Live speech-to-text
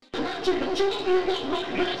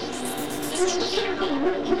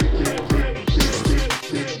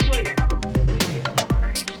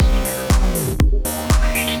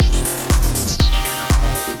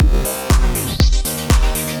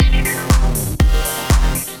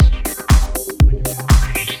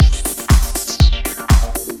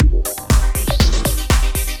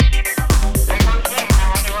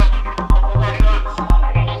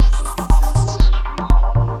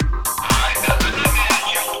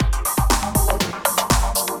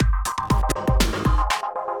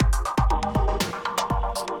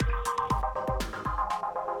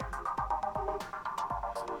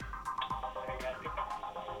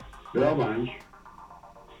Bellmines.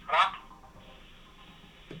 Huh?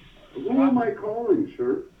 Who am I calling,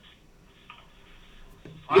 sir?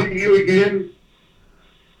 Huh? You again?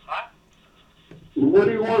 What? What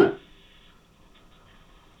do you want?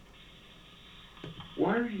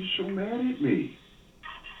 Why are you so mad at me?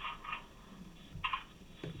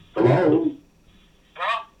 Hello? Hello?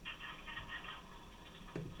 Huh?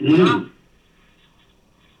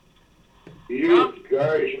 You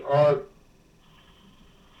guys are...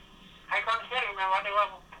 I can't hear you, man. What do you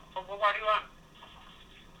want?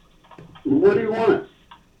 What do you want?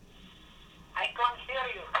 I can't hear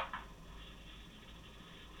you.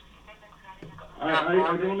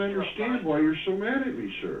 I don't understand why you're so mad at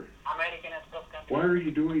me, sir. American Express country. Why are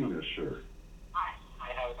you doing this, sir? I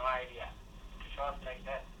have no idea. Short like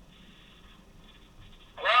that.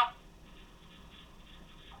 Hello?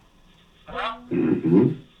 Hello? Mm-hmm.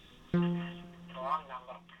 Wrong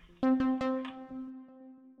number.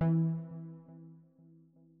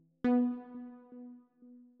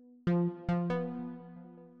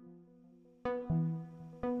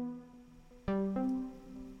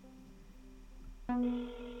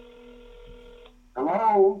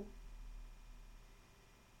 Hello?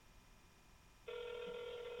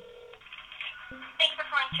 Thanks for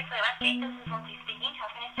calling Chick-fil-A Westgate. This is Lindsay speaking. How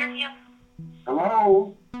can I serve you?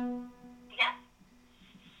 Hello? Yes?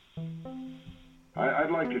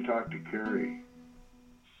 I'd like to talk to Carrie.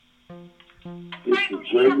 I'm Is sorry, it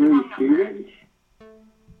but you have the Gregory wrong number. Stevens?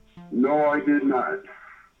 No, I did not.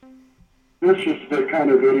 This is the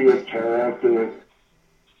kind of idiots I have to...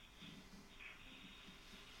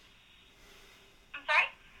 I'm sorry?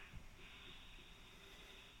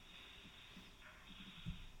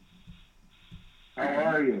 How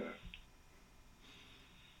are you?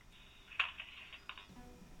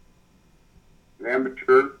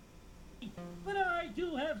 Amateur. But I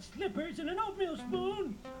do have slippers and an oatmeal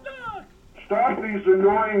spoon. Look! Stop these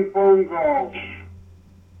annoying phone calls.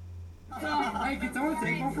 Hey, can someone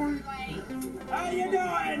take one for me? How you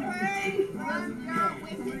doing?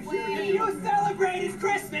 If you celebrated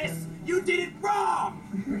Christmas, you did it wrong.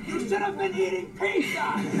 You should have been eating pizza.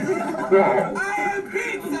 I am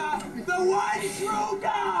pizza, the one true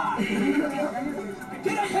God.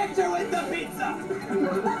 Get a picture with the pizza.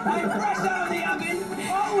 I'm fresh out of the oven,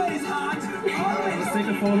 always hot, always. Let's take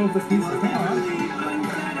a photo of the pizza. Come on.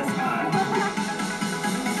 Unsatisfied.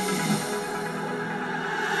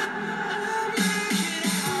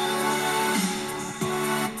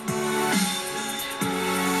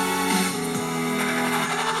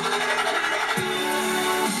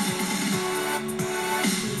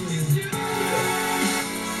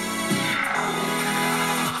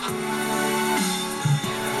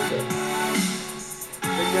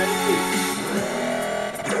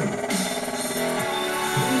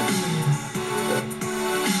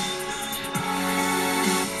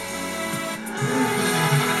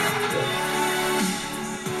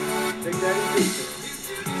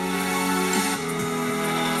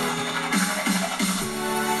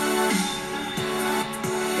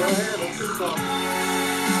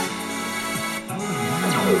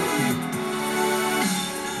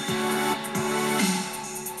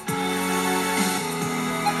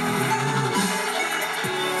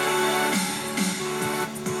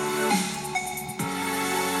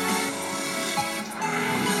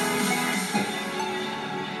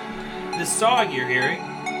 The song you're hearing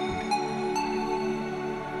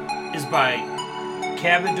is by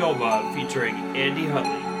Cabadova featuring Andy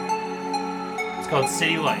Hutley. It's called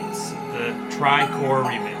City Lights, the Tri-Core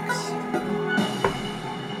remix.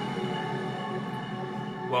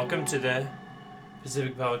 Welcome to the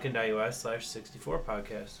PacificPelican.us/64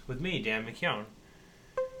 podcast with me, Dan McKeown.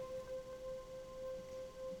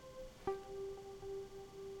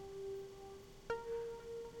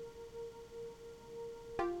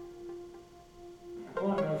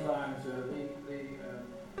 Along those lines, the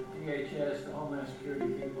DHS, the Homeland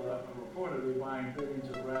Security people, are reportedly buying billions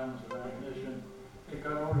of rounds of ammunition. They've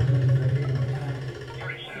got orders in for 8 tanks.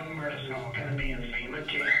 47 Bristol, gonna be in St.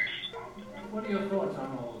 Matthias. what are your thoughts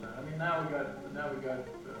on all of that? I mean, now we got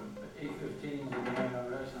A-15s in the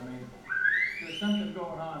IRS. I mean, there's something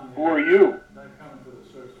going on Who there. are you? Not coming to the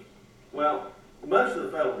surface. Well, most of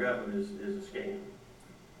the federal government is a scam.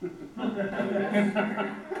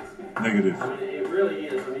 Negative. I mean, it really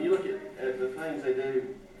is. I mean, you look at the things they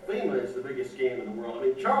do. FEMA is the biggest scam in the world. I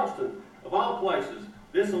mean, Charleston, of all places,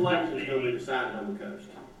 this election is going to be decided on the coast.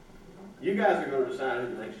 You guys are going to decide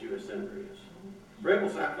who the next U.S. Senator is. Brett will,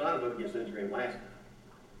 South Carolina, voted against Lindsey Graham last time.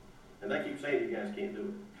 And they keep saying you guys can't do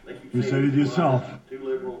it. They keep You saying said it yourself. Too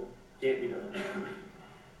liberal, can't be done.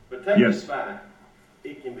 But take Yes. this back,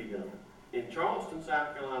 it can be done. In Charleston,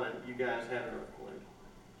 South Carolina, you guys had an earthquake.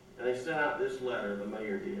 And they sent out this letter, the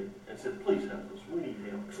mayor did, and said, please help us, we need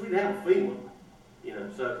help. Because we didn't have a FEMA, you know,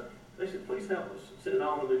 so they said, please help us. Send it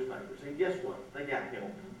all in the newspapers. And guess what? They got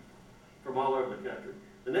help from all over the country.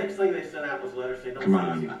 The next thing they sent out was a letter saying, Come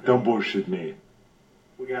on, don't bullshit me.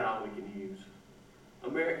 we got all we can use.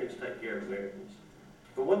 Americans take care of Americans.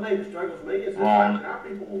 But one thing that struggles me is the fact that our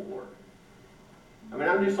people won't work. I mean,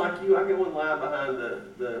 I'm just like you. I go in line behind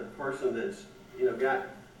the person that's, you know, got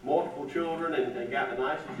multiple children and got the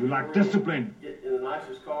nicest You lack car, discipline. get in the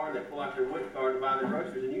nicest car, and they pull out their WIC card to buy their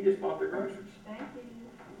groceries, and you just bought their groceries. Thank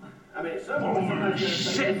you. I mean, at some point, somebody's going to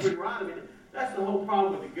say that's free ride. I mean, that's the whole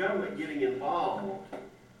problem with the government getting involved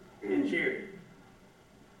in charity.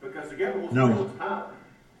 Because the government wants to grow its power.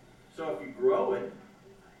 So if you grow it,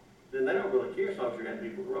 then they don't really care as long as you're having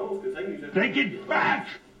people grow, because they use it. Take it back!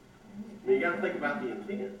 I mean, you got to think about the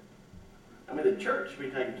intent. I mean, the church should be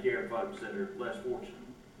taking care of folks that are less fortunate.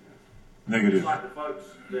 Negative. Just like the folks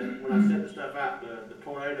that, when I sent the stuff out, the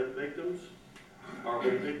tornado victims, or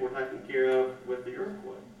when people were taken care of with the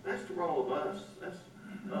earthquake. That's the role of us. That's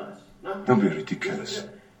us. Not Don't be ridiculous.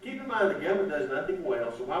 Keep in mind, the government does nothing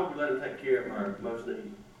well, so why would we let them take care of our most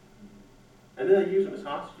needy? And then they use them as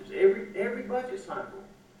hostages. Every budget cycle.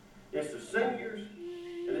 It's the seniors,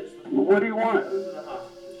 and it's the poor. What do you want? Those are the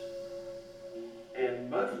hostages. And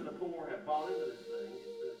most of the poor have bought into this thing.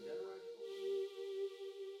 It's been a generational.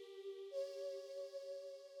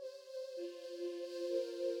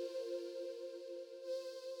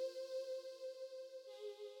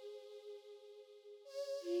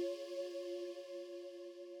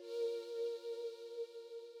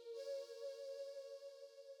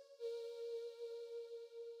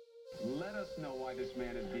 Let us know why this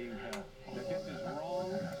man is being held. That this is wrong,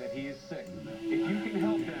 that he is sick. If you can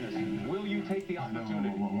help Dennis, will you take the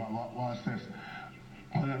opportunity? Watch this.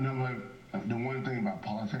 The one thing about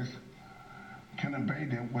politics, Kenneth Bay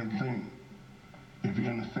did one thing. If you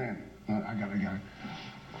understand, I got it.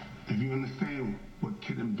 If you understand what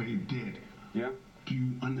Kenneth Bay did, Yeah? do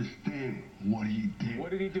you understand what he did?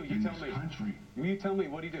 What did he do? You in tell this me. country? You tell me,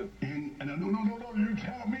 what did he do? And no, you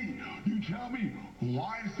tell me. You tell me.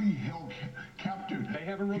 Why is he held captive? They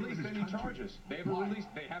haven't here in released this any country? charges. They Why?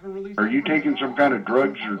 haven't released Are you any taking some kind of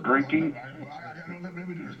drugs or drinking? Let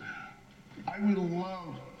me do this. I would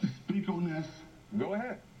love to speak on this. Go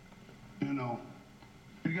ahead. You know,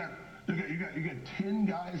 you got 10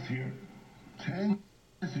 guys here. 10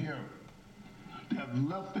 guys here that have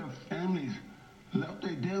left their families, left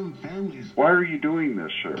their damn families Why are you doing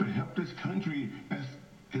this, to sir? help this country as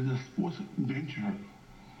a sports venture.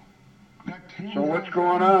 Got 10 So what's guys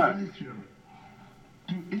going on? here.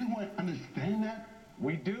 Do anyone understand that?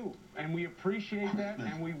 We do, and we appreciate that,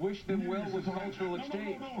 and we wish them well with cultural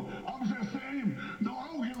exchange. No. I'm just saying. No, I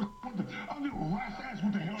don't give a what the, I don't give a rat's ass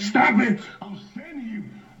what the hell. Stop it! I'm saying to you,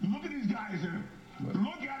 look at these guys here.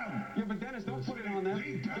 Look at them. Yeah, but Dennis, don't put it on them.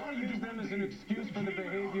 Don't use them as an excuse for the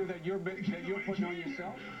behavior that you're putting on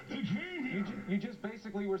yourself. They came here. You just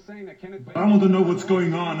basically were saying that Kenneth Bay. I want to know what's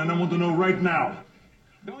going on, and I want to know right now.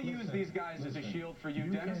 Don't use these guys as a shield for you,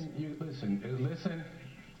 Dennis.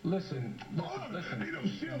 Listen. Hey, no,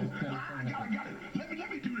 chill. I got it. Let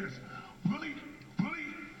me do this. Really,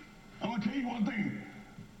 I'm gonna tell you one thing.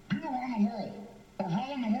 People around the world,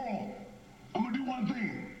 I'm gonna do one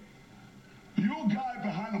thing. Your guy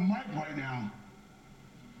behind the mic right now,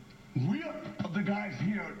 we are the guys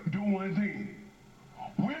here doing one thing.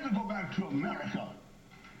 We have to go back to America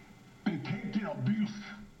and take the abuse.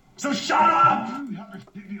 So shut up! You have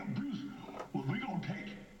to take the abuse. Well, we gonna take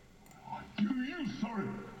it. Do you, sir?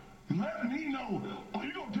 Let me know. Are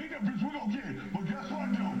you gonna take that abuse? We gonna get it. But guess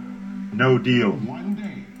what, Joe? No deal. One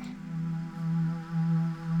day.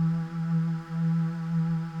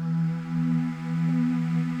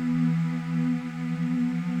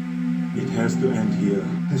 It has to end here.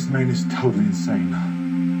 This man is totally insane.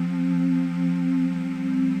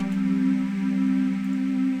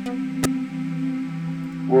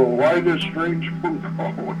 Well, why this strange phone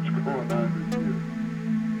call? What's going on with you?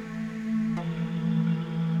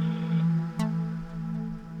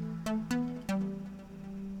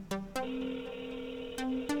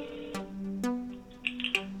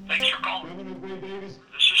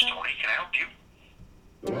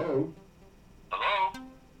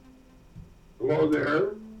 Hello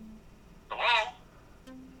there? Hello?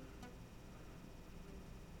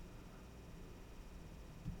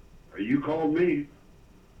 You called me.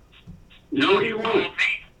 No, What do you want? called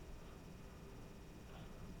me.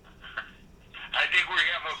 I think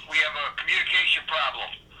we have a communication problem.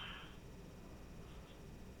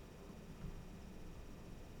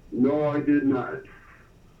 No, I did not.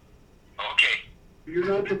 Okay. You're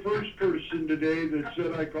not the first person today that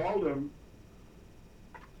said I called him.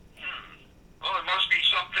 Well, there must be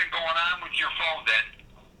something going on with your phone then.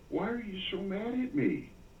 Why are you so mad at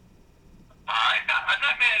me? I'm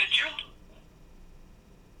not mad at you.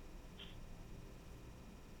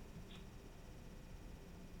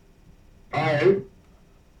 Hi.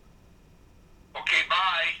 Okay,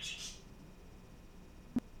 bye.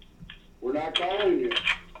 We're not calling you.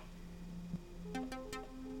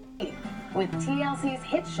 With TLC's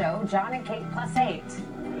hit show, John and Kate Plus 8.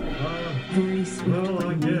 Very swiftly,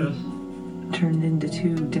 I guess. turned into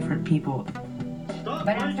two different people. But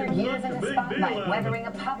after years in the spotlight, weathering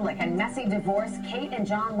a public and messy divorce, Kate and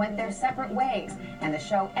John went their separate ways, and the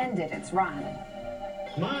show ended its run.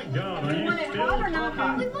 My God, are you still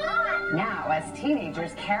talking? Now, as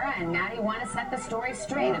teenagers, Kara and Maddie want to set the story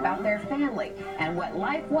straight about their family and what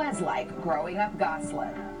life was like growing up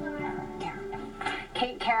Goslin.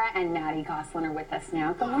 Kate, Kara, and Maddie Goslin are with us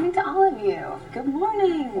now. Good morning to all of you. Good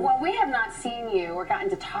morning. Well, we have not seen you or gotten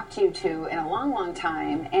to talk to you two in a long, long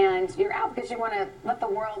time, and you're out because you want to let the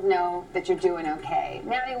world know that you're doing okay.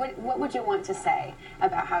 Maddie, what would you want to say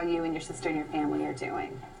about how you and your sister and your family are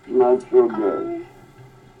doing? Not so good.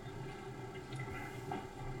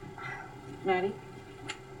 Maddie,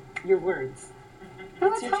 your words.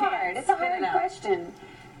 Oh, it's hard. It's a hard question.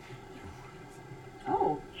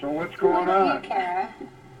 Oh. So what's What going about on? you, Kara?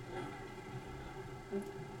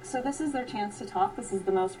 So this is their chance to talk. This is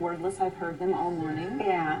the most wordless I've heard them all morning.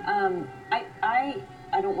 Yeah.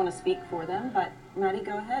 I don't want to speak for them, but Maddie,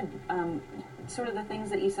 go ahead. Sort of the things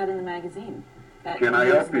that you said in the magazine. That Can I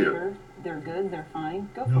help you? later, they're good, they're fine.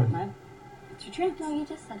 Go for it, Matt. It's your chance. No, you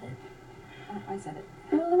just said it. I said it.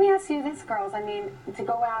 Well, let me ask you this, girls. I mean, to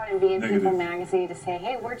go out and be in People magazine to say,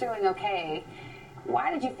 hey, we're doing okay,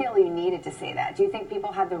 why did you feel you needed to say that? Do you think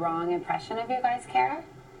people had the wrong impression of you guys, Kara?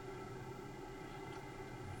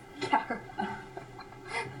 Kara.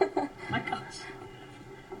 My gosh.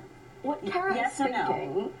 What Kara Yes is or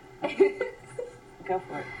no? thinking. Go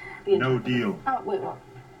for it. Be No deal. Oh, wait, what?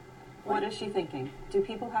 What is she thinking? Do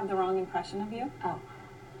people have the wrong impression of you? Oh.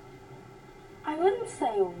 I wouldn't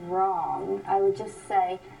say wrong. I would just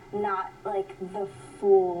say not like the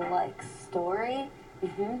full like story.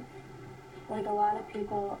 Mm-hmm. Like a lot of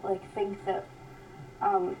people like think that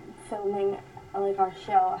filming like our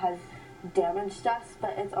show has damaged us,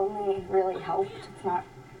 but it's only really helped. It's not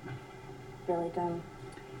really done.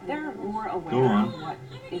 They're more aware of what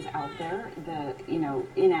is out there, the,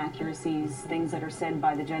 inaccuracies, things that are said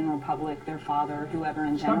by the general public, their father, whoever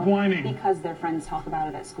in general. Stop whining. Because their friends talk about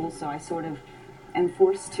it at school, so I sort of am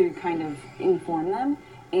forced to kind of inform them.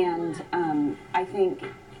 And I think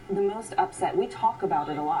the most upset, we talk about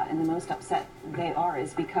it a lot, and the most upset they are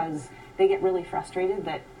is because they get really frustrated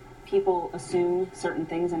that people assume certain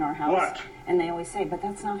things in our house. What? And they always say, but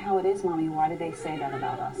that's not how it is, Mommy. Why do they say that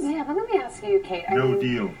about us? Yeah, but let me ask you, Kate. I No mean,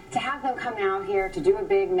 deal. To have them come out here to do a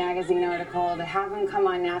big magazine article, to have them come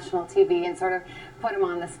on national TV and sort of put them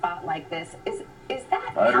on the spot like this, is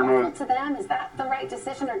that I don't know. helpful to them? Is that the right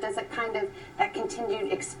decision, or does it kind of, that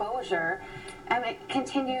continued exposure,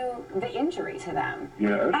 continue the injury to them?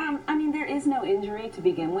 Yes. I mean, there is no injury to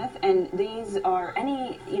begin with, and these are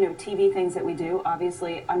any, TV things that we do,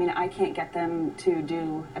 obviously, I mean, I can't get them to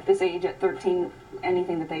do, at this age, at 13,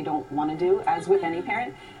 anything that they don't want to do, as with any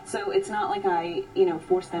parent. So it's not like I,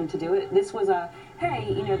 force them to do it. This was a,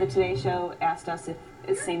 hey, the Today Show asked us if,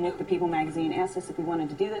 same with the People magazine, asked us if we wanted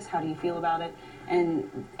to do this, how do you feel about it? And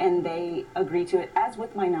they agreed to it, as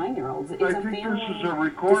with my 9-year-olds. It's I a think family this is a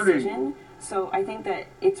recording. decision. So I think that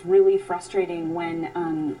it's really frustrating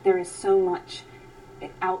when there is so much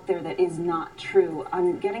out there that is not true.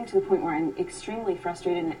 I'm getting to the point where I'm extremely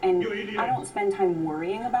frustrated, and I don't spend time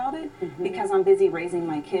worrying about it because I'm busy raising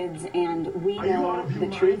my kids, and we know the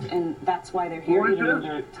truth, and that's why they're here, even though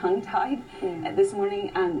they're tongue-tied this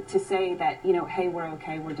morning, to say that, hey, we're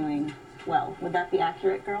okay, we're doing well. Would that be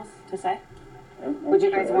accurate, girls, to say? Would you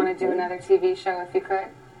guys want to do another TV show if you could?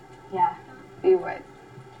 Yeah. You would?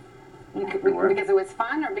 Because it was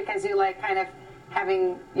fun, or because you like kind of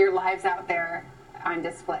having your lives out there on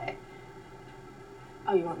display?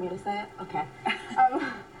 Oh, you want me to say it? Okay.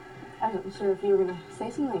 I wasn't sure if you were gonna say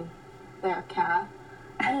something there, Kara.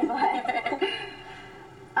 Anyway,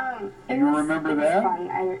 It You was, remember it was that? fun.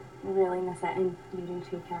 I really miss it, and you do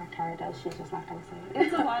too. Tara does. She's just not going to say it.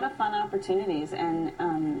 It's a lot of fun opportunities, and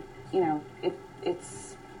you know,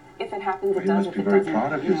 it's if it happens, Well, it you does. must If be it very doesn't,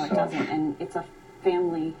 proud of you know, it yourself. doesn't. And it's a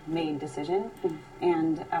family-made decision,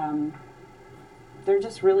 and they're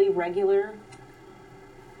just really regular,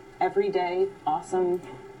 everyday, awesome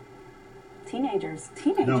teenagers.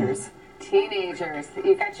 Teenagers. Teenagers.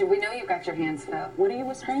 We know you've got your hands full. What are you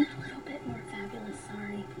whispering? A little bit more fabulous.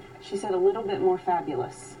 Sorry. She said a little bit more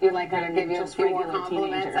fabulous. You'd like her to give you a just few more regular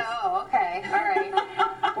compliments? teenagers. Oh, okay. All right.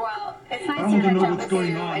 Well, it's nice I to want to catch know up what's with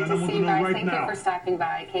going you on, and and I to want see to you know guys. right Thank now. you for stopping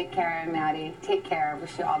by. Kate, Kara, and Maddie. Take care.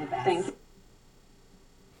 Wish you all the best. Thanks.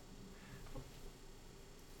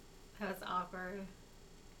 That was awkward.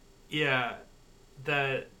 Yeah,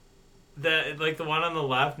 the like the one on the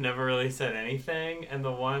left never really said anything, and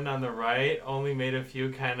the one on the right only made a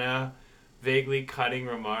few kind of vaguely cutting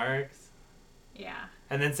remarks. Yeah.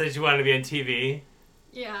 And then said she wanted to be on TV.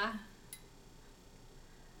 Yeah.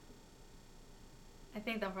 I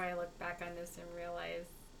think they'll probably look back on this and realize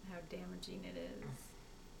how damaging it is.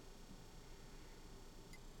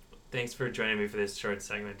 Thanks for joining me for this short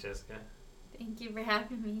segment, Jessica. Thank you for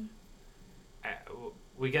having me.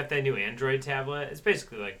 We got that new Android tablet. It's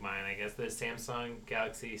basically like mine, I guess. The Samsung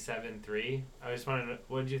Galaxy 7 III. I just wanted to know,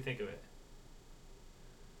 what did you think of it?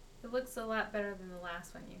 It looks a lot better than the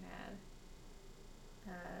last one you had.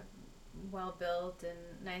 Well built and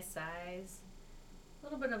nice size. A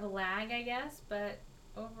little bit of a lag, I guess, but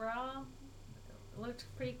overall, it looked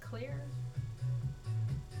pretty clear.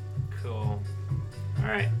 Cool. All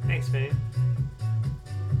right. Thanks, babe.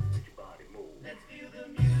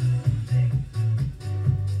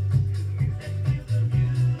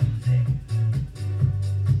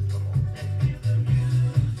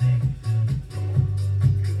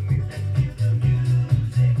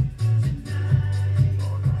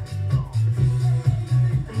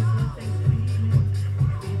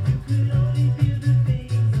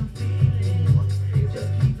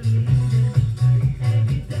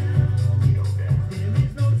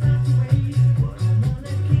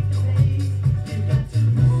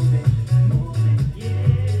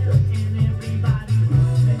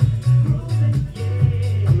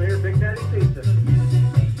 I'm there, Big Daddy Pizza.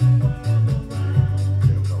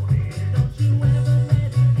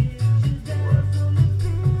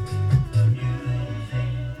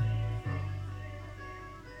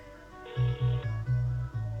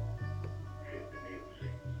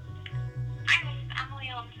 Hi, this is Emily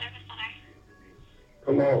on the service center.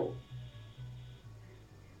 Hello.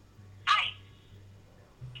 Hi.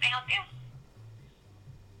 Can I help you?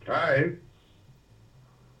 Hi.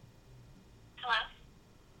 Hello?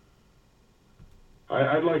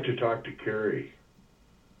 I'd like to talk to Carrie.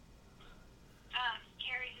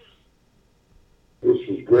 Carrie who? This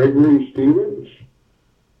is Gregory Stevens. Is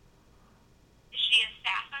she a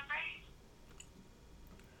staff member?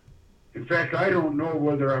 In fact, I don't know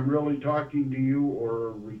whether I'm really talking to you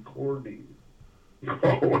or recording. Oh, Are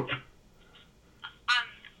you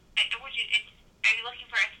looking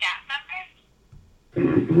for a staff member?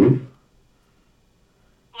 mm-hmm.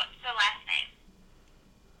 What's the last name?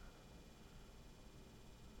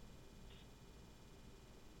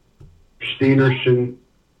 Steenerson.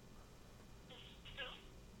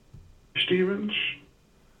 Stevens?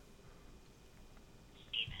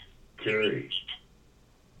 Carrie.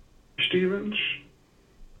 Stevens?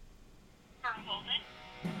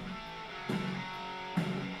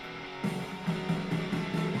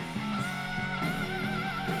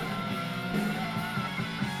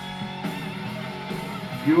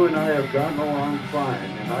 You and I have gotten along fine,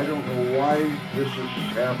 and I don't know why this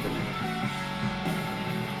is happening.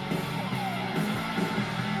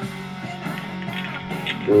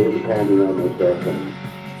 They're calling me on my cell phone.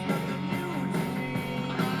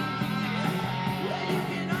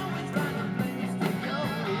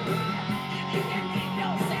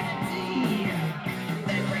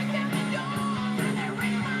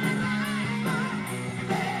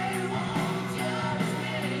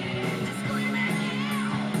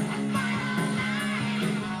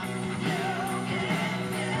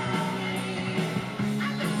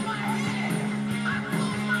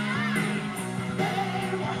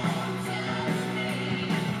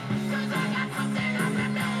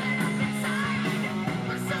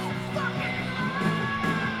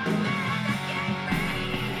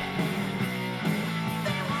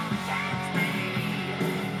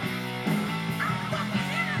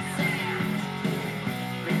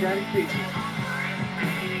 Big Daddy Pizza.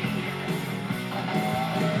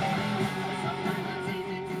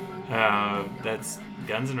 That's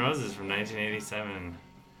Guns N' Roses from 1987.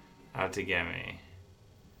 Out to Get Me.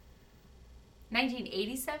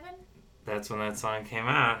 1987? That's when that song came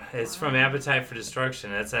out. It's from Appetite for Destruction.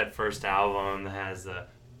 That's that first album that has the,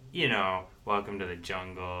 Welcome to the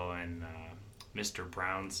Jungle and Mr.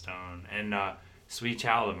 Brownstone and Sweet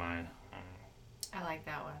Child of Mine. I like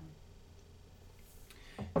that one.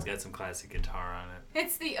 It's got some classic guitar on it.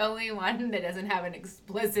 It's the only one that doesn't have an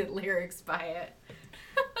explicit lyrics by it.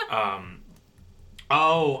 On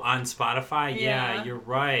Spotify? Yeah. Yeah, you're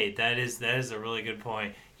right. That is a really good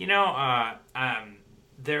point.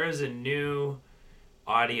 There is a new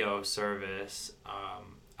audio service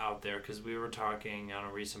out there because we were talking on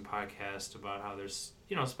a recent podcast about how there's,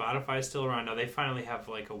 Spotify's still around. Now they finally have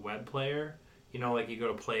like a web player. Like you go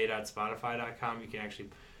to play.spotify.com, you can actually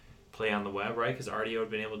play on the web, right? Because RDO had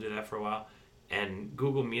been able to do that for a while. And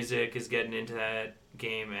Google Music is getting into that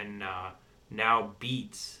game, and now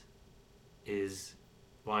Beats is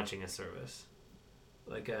launching a service,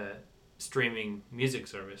 like a streaming music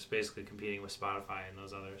service, basically competing with Spotify and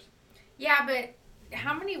those others. Yeah, but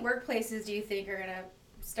how many workplaces do you think are going to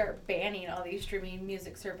start banning all these streaming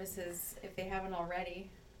music services if they haven't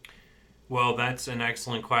already? Well, that's an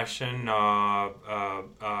excellent question, but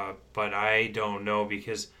I don't know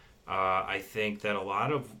because I think that a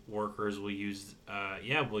lot of workers will use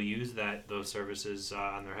those services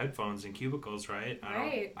on their headphones and cubicles, right?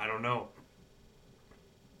 I don't know.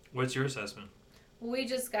 What's your assessment? We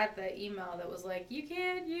just got the email that was like, you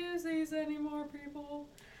can't use these anymore, people.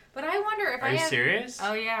 But I wonder if Are you serious?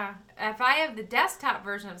 Oh, yeah. If I have the desktop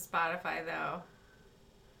version of Spotify, though,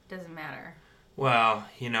 doesn't matter. Well,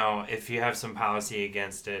 if you have some policy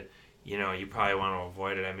against it, you probably want to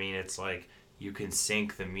avoid it. I mean, it's like you can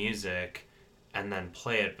sync the music and then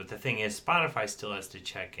play it. But the thing is, Spotify still has to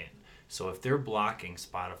check in. So if they're blocking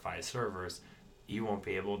Spotify servers, you won't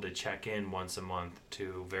be able to check in once a month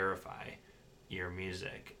to verify your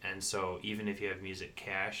music. And so even if you have music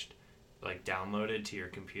cached, like downloaded to your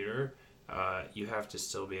computer, you have to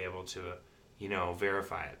still be able to,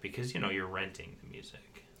 verify it because, you're renting the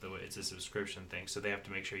music. It's a subscription thing. So they have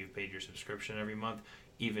to make sure you've paid your subscription every month,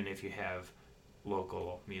 even if you have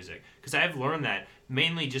local music. Because I've learned that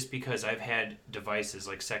mainly just because I've had devices,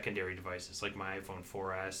 like secondary devices, like my iPhone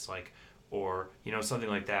 4S, or something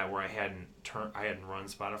like that, where I hadn't run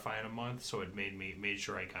Spotify in a month, so it made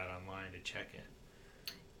sure I got online to check it.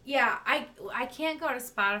 Yeah, I can't go to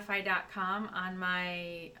Spotify.com on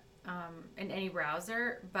my in any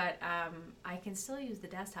browser, but I can still use the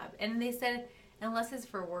desktop. And they said unless it's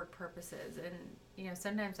for work purposes, and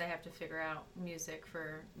sometimes I have to figure out music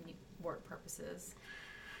for work purposes.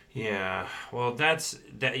 Yeah, well, that's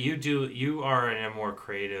that you are in a more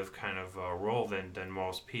creative kind of role than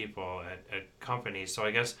most people at companies. So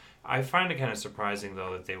I guess I find it kind of surprising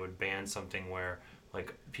though that they would ban something where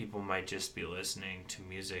like people might just be listening to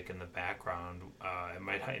music in the background. It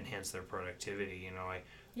might enhance their productivity.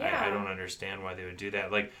 I don't understand why they would do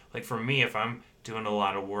that. Like for me, if I'm doing a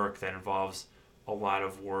lot of work that involves a lot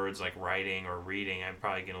of words like writing or reading, I'm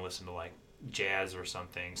probably going to listen to like jazz or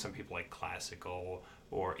something. Some people like classical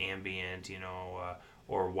or ambient,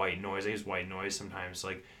 or white noise. I use white noise sometimes.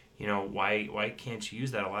 Why can't you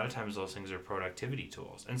use that? A lot of times those things are productivity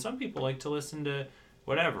tools. And some people like to listen to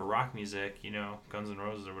whatever, rock music, Guns N'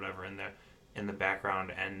 Roses or whatever in the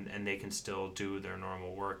background, and they can still do their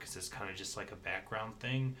normal work because it's kind of just like a background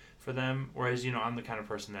thing for them. Whereas, I'm the kind of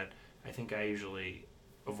person that I think I usually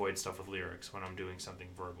avoid stuff with lyrics when I'm doing something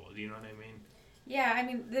verbal. Do you know what I mean? Yeah, I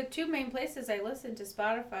mean, the two main places I listen to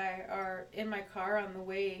Spotify are in my car on the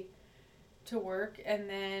way to work and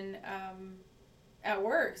then at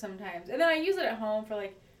work sometimes. And then I use it at home for,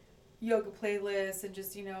 like, yoga playlists and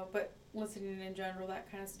just, but listening in general,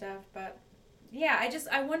 that kind of stuff. But, yeah,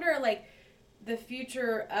 I wonder, like, the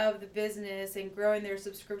future of the business and growing their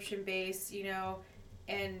subscription base,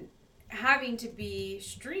 and having to be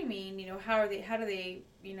streaming, how do they,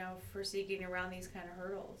 foresee getting around these kind of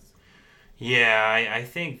hurdles? Yeah, I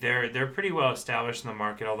think they're pretty well established in the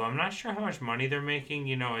market, although I'm not sure how much money they're making.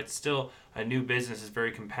 It's still a new business. It's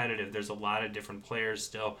very competitive. There's a lot of different players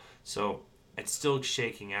still, so it's still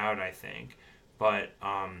shaking out, I think. But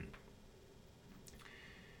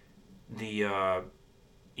there's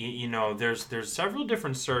several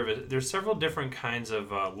different there's several different kinds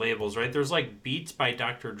of labels, right? There's like Beats by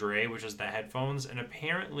Dr. Dre, which is the headphones, and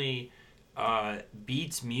apparently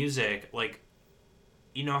Beats Music, like,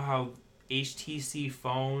 how HTC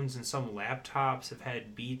phones and some laptops have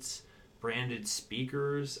had Beats branded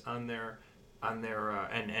speakers on their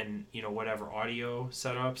and whatever audio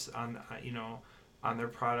setups on their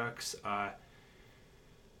products.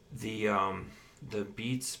 The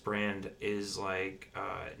Beats brand is like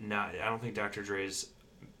not. I don't think Dr. Dre's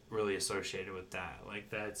really associated with that.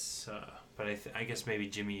 Like that's, but I guess maybe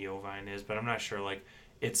Jimmy Iovine is, but I'm not sure. Like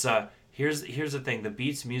it's here's the thing. The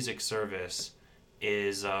Beats Music Service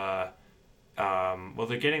is well,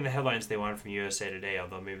 they're getting the headlines they want from USA Today,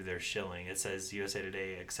 although maybe they're shilling. It says USA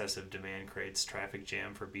Today excessive demand creates traffic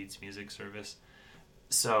jam for Beats Music Service.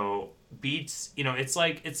 So Beats, it's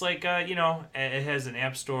like you know, it has an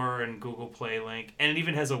App Store and Google Play link, and it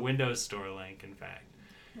even has a Windows Store link. In fact,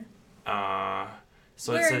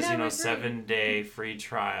 so it says 7-day free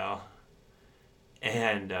trial,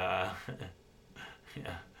 and I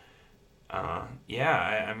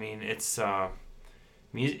mean it's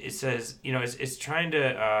it says it's trying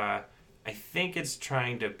to I think it's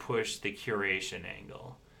trying to push the curation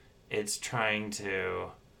angle. It's trying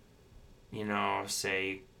to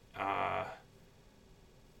say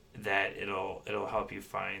that it'll help you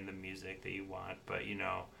find the music that you want, but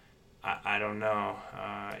I don't know.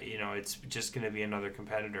 It's just going to be another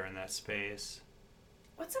competitor in that space.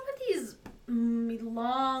 What's up with these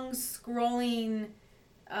long scrolling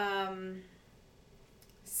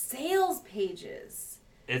sales pages?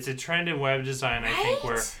 It's a trend in web design, I think,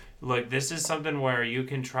 where look, this is something where you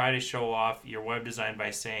can try to show off your web design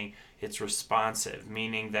by saying it's responsive,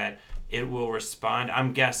 meaning that it will respond,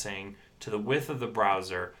 I'm guessing, to the width of the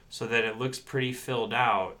browser so that it looks pretty filled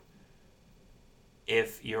out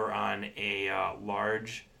if you're on a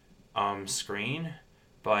large screen.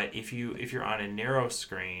 But if you're on a narrow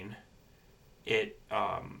screen, it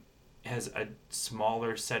has a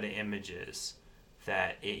smaller set of images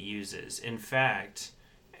that it uses. In fact,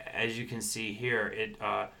 as you can see here, it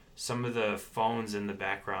some of the phones in the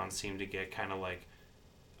background seem to get kind of like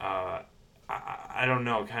I don't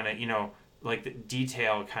know, kind of like the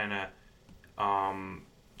detail kind of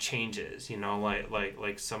changes.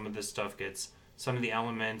 Like some of the stuff some of the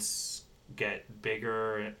elements get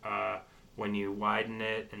bigger when you widen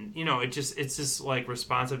it, and it's this like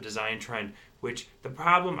responsive design trend. Which the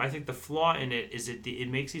problem, I think, the flaw in it is it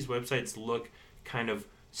makes these websites look kind of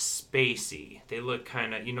spacey. They look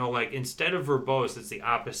kind of, like instead of verbose, it's the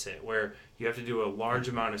opposite, where you have to do a large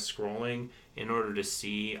amount of scrolling in order to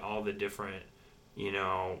see all the different,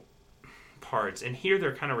 parts. And here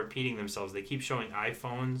they're kind of repeating themselves. They keep showing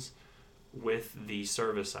iPhones with the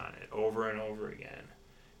service on it over and over again.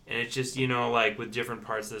 And it's just, like with different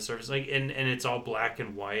parts of the service, like, and it's all black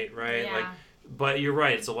and white, right? Yeah. Like, but you're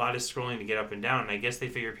right, it's a lot of scrolling to get up and down. And I guess they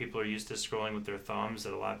figure people are used to scrolling with their thumbs,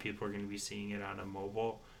 that a lot of people are going to be seeing it on a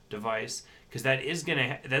mobile device, because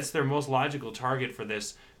that's their most logical target for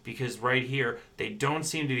this, because right here they don't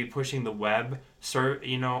seem to be pushing the web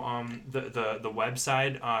the web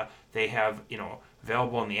side. They have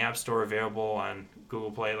available in the App Store, available on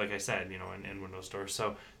Google Play, like I said, and Windows Store.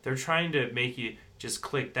 So they're trying to make you just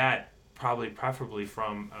click that, preferably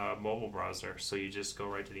from a mobile browser, so you just go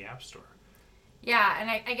right to the App Store. Yeah, and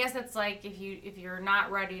I guess it's like if you're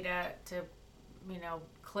not ready to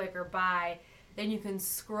click or buy, then you can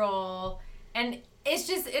scroll, and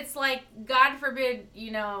it's like, God forbid,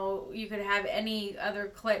 you could have any other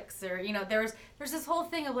clicks, or there's this whole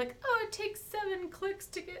thing of like, oh, it takes 7 clicks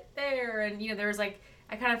to get there, and there's like,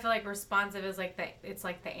 I kind of feel like responsive is like it's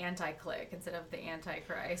like the anti-click instead of the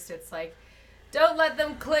antichrist. It's like, don't let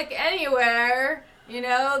them click anywhere,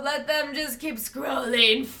 let them just keep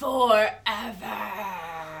scrolling forever.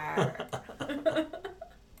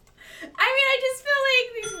 I mean, I just feel like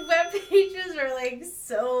these web pages are like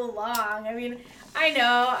so long. I mean, I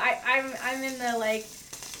know I'm in the like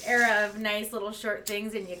era of nice little short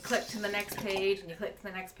things, and you click to the next page and you click to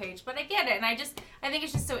the next page. But I get it, and I think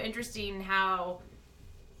it's just so interesting how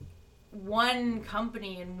one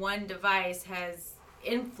company and one device has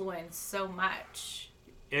influenced so much.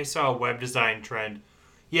 I saw a web design trend.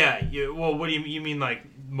 Yeah, well, what do you mean, like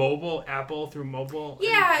mobile, Apple through mobile?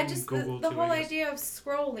 Yeah, and just Google the too, whole idea of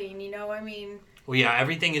scrolling, I mean. Well, yeah,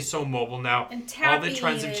 everything is so mobile now. And tapping. All the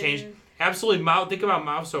trends have changed. Absolutely. Think about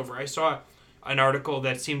mouse over. I saw an article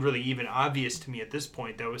that seemed really even obvious to me at this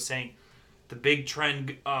point that was saying the big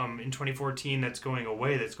trend in 2014 that's going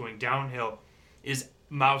away, that's going downhill, is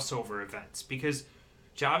mouse over events. Because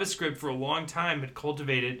JavaScript for a long time had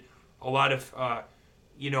cultivated a lot of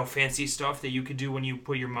fancy stuff that you could do when you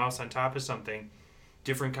put your mouse on top of something.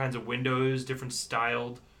 Different kinds of windows, different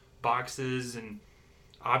styled boxes, and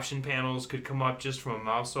option panels could come up just from a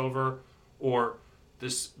mouse over, or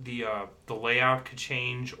the layout could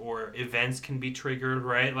change, or events can be triggered,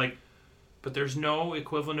 right? Like, but there's no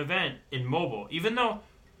equivalent event in mobile. Even though,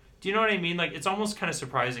 do you know what I mean? Like, it's almost kind of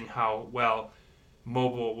surprising how well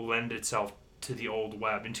mobile will lend itself to the old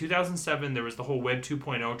web. In 2007, there was the whole Web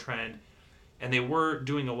 2.0 trend, and they were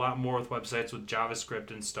doing a lot more with websites with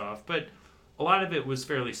JavaScript and stuff. But a lot of it was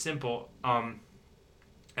fairly simple,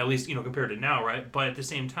 at least, compared to now, right? But at the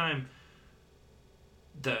same time,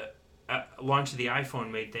 the launch of the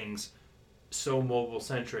iPhone made things so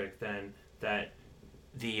mobile-centric then that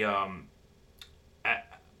the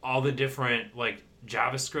all the different, like,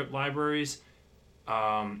 JavaScript libraries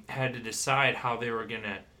had to decide how they were going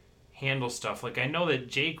to handle stuff. Like, I know that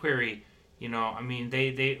jQuery,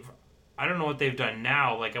 they I don't know what they've done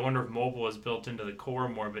now. Like, I wonder if mobile is built into the core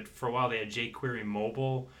more, but for a while they had jQuery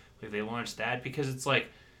Mobile. Like, they launched that because it's like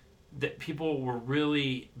that people were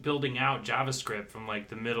really building out JavaScript from, like,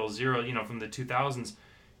 the middle zero, from the 2000s.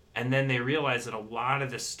 And then they realized that a lot of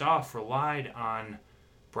this stuff relied on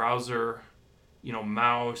browser,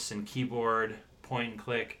 mouse and keyboard, point and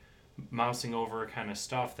click, mousing over kind of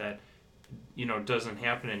stuff that, doesn't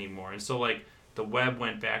happen anymore. And so, like, the web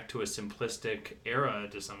went back to a simplistic era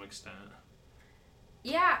to some extent.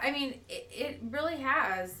 Yeah, I mean, it really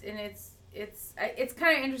has, and it's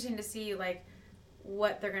kind of interesting to see, like,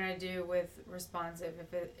 what they're gonna do with responsive,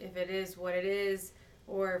 if it is what it is,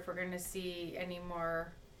 or if we're gonna see any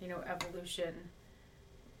more, evolution.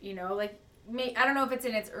 Like, I don't know if it's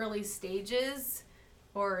in its early stages,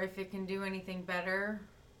 or if it can do anything better.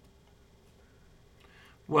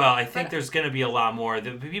 Well, I think there's going to be a lot more.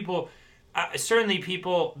 The people, certainly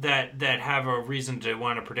people that have a reason to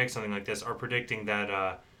want to predict something like this are predicting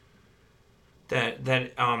that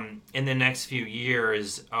in the next few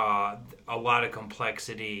years, a lot of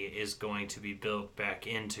complexity is going to be built back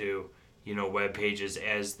into web pages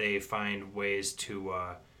as they find ways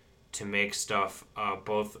to make stuff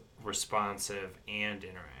both responsive and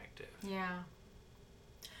interactive. Yeah.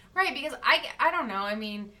 Right, because I don't know. I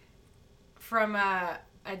mean, from a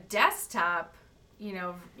desktop,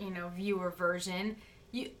 viewer version,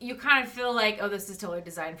 you kind of feel like, oh, this is totally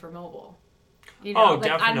designed for mobile. Like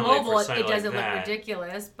definitely. On mobile, for it doesn't like look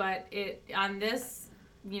ridiculous, but on this,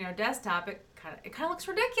 desktop, it kind of looks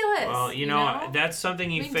ridiculous. Well, that's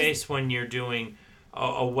something you face when you're doing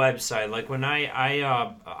a website. Like when I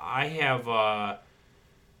have I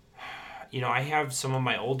have some of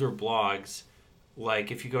my older blogs.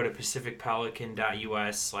 Like if you go to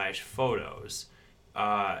pacificpelican.us/photos,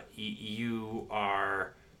 you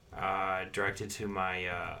are directed to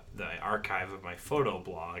my the archive of my photo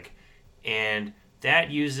blog, and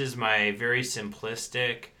that uses my very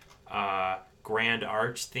simplistic Grand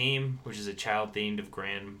Arch theme, which is a child themed of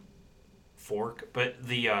Grand Fork. But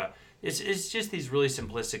it's just these really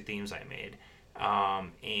simplistic themes I made,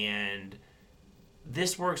 and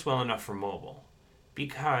this works well enough for mobile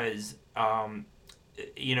because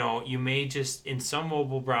you may just, in some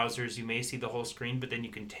mobile browsers, you may see the whole screen, but then you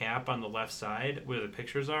can tap on the left side where the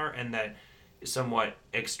pictures are, and that somewhat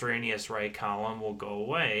extraneous right column will go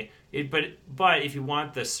away. But if you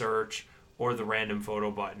want the search or the random photo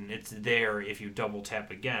button, it's there if you double tap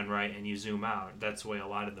again, right, and you zoom out. That's the way a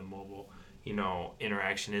lot of the mobile,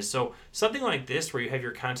 interaction is. So something like this, where you have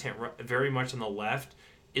your content very much on the left,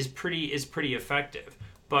 is pretty effective.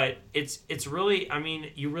 But it's really, I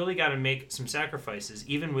mean, you really got to make some sacrifices,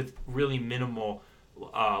 even with really minimal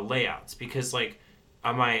layouts. Because, like,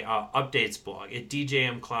 on my updates blog at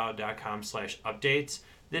djmcloud.com/updates,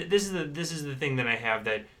 this is the thing that I have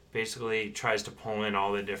that basically tries to pull in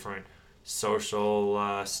all the different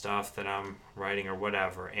social stuff that I'm writing or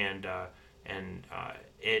whatever, and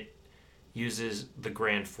it uses the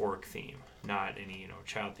Grand Fork theme, not any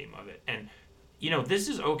child theme of it. And this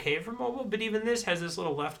is okay for mobile, but even this has this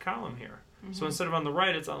little left column here. Mm-hmm. So instead of on the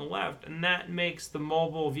right, it's on the left, and that makes the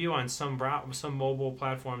mobile view on some mobile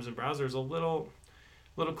platforms and browsers a little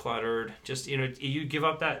cluttered. Just you give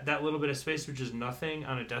up that little bit of space, which is nothing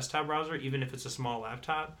on a desktop browser, even if it's a small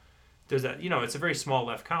laptop. There's that it's a very small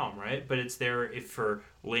left column, right? But it's there for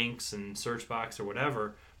links and search box or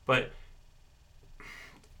whatever. But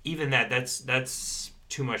even that's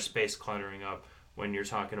too much space cluttering up when you're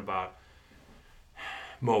talking about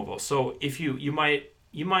mobile. So if you might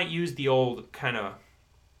use the old kind of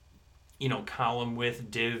column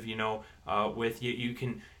width div, with you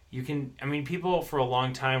can I mean, people for a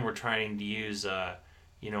long time were trying to use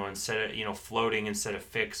instead of floating instead of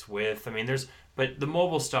fixed width. I mean, but the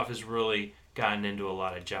mobile stuff has really gotten into a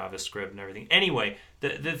lot of JavaScript and everything. Anyway,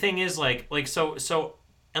 the thing is so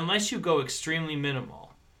unless you go extremely minimal,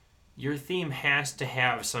 your theme has to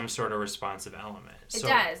have some sort of responsive element. It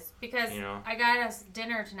does, because I got us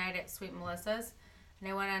dinner tonight at Sweet Melissa's, and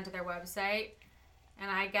I went onto their website, and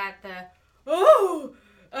I got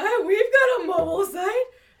we've got a mobile site.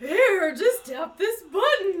 Here, just tap this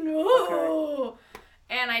button. Oh. Okay.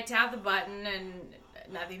 And I tapped the button, and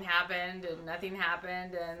nothing happened, and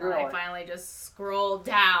then I finally just scrolled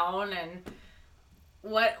down, and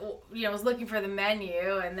was looking for the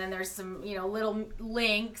menu, and then there's some, little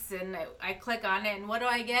links, and I click on it, and what do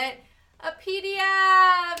I get? A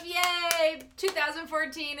PDF! Yay!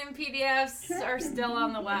 2014 and PDFs are still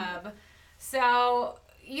on the web. So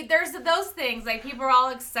there's those things, like people are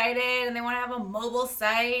all excited and they want to have a mobile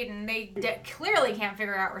site, and they clearly can't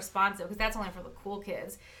figure out responsive because that's only for the cool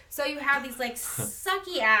kids. So you have these like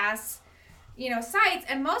sucky ass sites,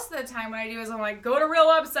 and most of the time what I do is I'm like, go to real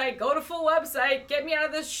website, go to full website, get me out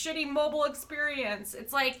of this shitty mobile experience.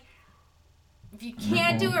 It's like, if you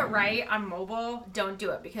can't do it right on mobile, don't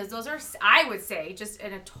do it, because those are, I would say, just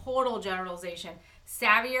in a total generalization,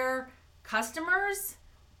 savvier customers,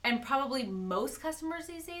 and probably most customers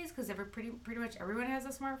these days, because pretty much everyone has a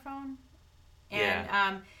smartphone.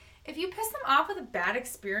 And if you piss them off with a bad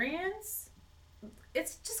experience,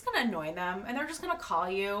 it's just going to annoy them, and they're just going to call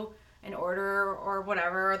you and order or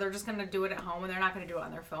whatever, or they're just going to do it at home, and they're not going to do it on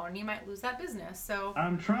their phone, and you might lose that business. So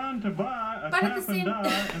I'm trying to buy a tap and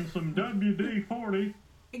die and some WD-40.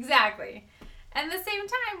 Exactly. And at the same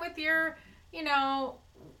time, with your,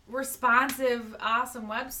 responsive, awesome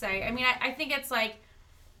website, I mean, I think it's like,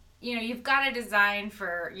 you've got to design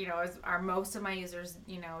for, are most of my users,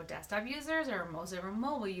 desktop users, or most of them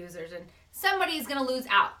mobile users, and somebody's going to lose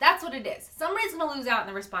out. That's what it is. Somebody's going to lose out in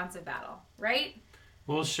the responsive battle, right?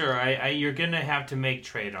 Well, sure. You're going to have to make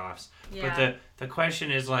trade-offs. Yeah. But the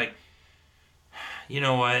question is, like, you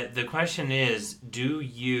know what? The question is, do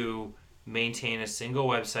you maintain a single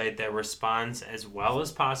website that responds as well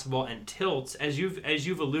as possible and tilts, as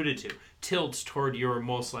you've alluded to, tilts toward your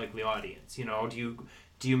most likely audience?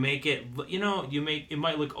 Do you make it, it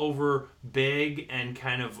might look over big and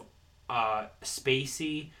kind of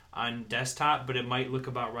spacey on desktop, but it might look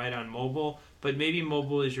about right on mobile. But maybe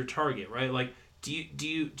mobile is your target, right? Like, do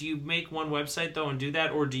you make one website though and do that,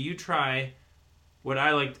 or do you try what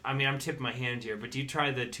I like? I mean, I'm tipping my hand here, but do you try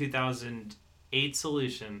the 2008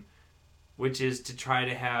 solution, which is to try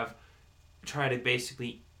to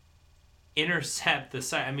basically intercept the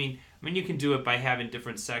site? I mean, you can do it by having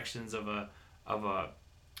different sections of a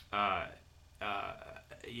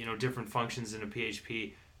different functions in a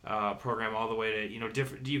PHP program, all the way to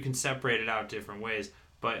different. You can separate it out different ways,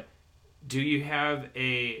 but do you have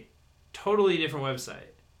a totally different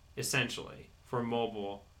website, essentially, for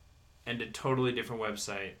mobile, and a totally different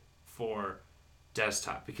website for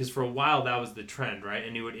desktop? Because for a while that was the trend, right?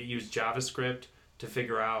 And you would use JavaScript to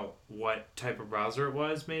figure out what type of browser it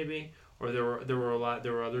was, maybe, or there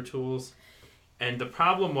were other tools. And the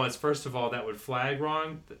problem was, first of all, that would flag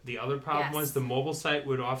wrong. The other problem was the mobile site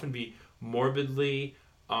would often be morbidly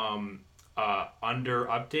under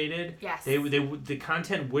updated. Yes. The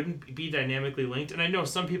content wouldn't be dynamically linked, and I know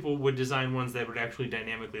some people would design ones that would actually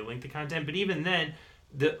dynamically link the content, but even then,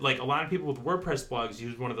 a lot of people with WordPress blogs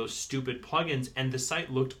use one of those stupid plugins, and the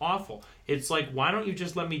site looked awful. It's like, why don't you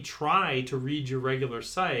just let me try to read your regular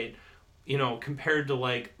site, compared to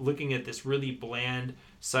like looking at this really bland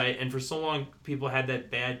site. And for so long, people had that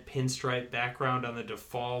bad pinstripe background on the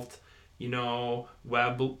default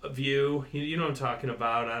web view, you know what I'm talking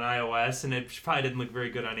about, on iOS, and it probably didn't look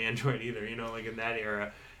very good on Android either, like in that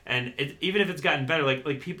era. And even if it's gotten better,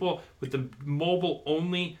 like people with the mobile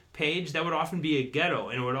only page, that would often be a ghetto,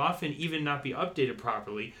 and it would often even not be updated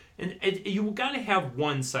properly. And you got to have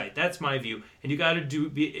one site. That's my view. And you got to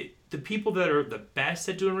the people that are the best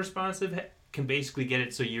at doing responsive can basically get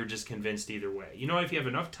it, so you're just convinced either way. If you have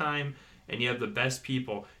enough time and you have the best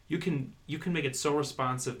people, you can make it so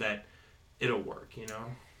responsive that it'll work,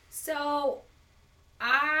 So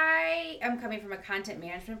I am coming from a content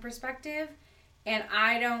management perspective, and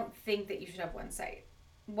I don't think that you should have one site.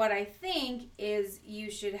 What I think is you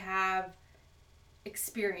should have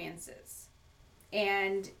experiences,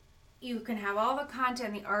 and you can have all the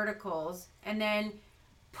content, the articles, and then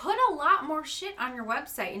put a lot more shit on your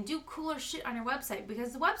website and do cooler shit on your website,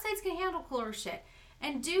 because the websites can handle cooler shit,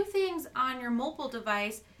 and do things on your mobile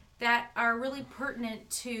device that are really pertinent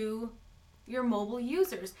to your mobile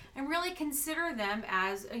users, and really consider them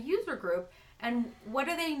as a user group, and what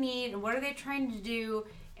do they need, and what are they trying to do,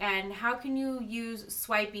 and how can you use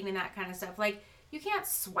swiping and that kind of stuff. Like, you can't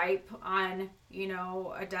swipe on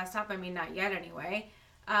a desktop. I mean, not yet anyway.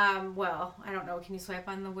 Well, I don't know, can you swipe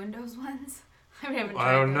on the Windows ones? I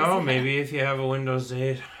don't know. Maybe if you have a Windows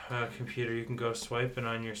 8 computer, you can go swiping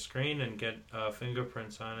on your screen and get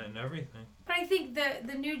fingerprints on it and everything. But I think the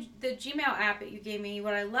Gmail app that you gave me,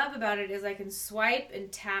 what I love about it is I can swipe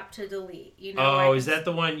and tap to delete. Is that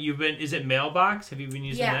the one you've been? Is it Mailbox? Have you been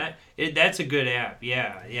using that? That's a good app.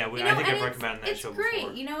 Yeah. I think I've recommended that show before. It's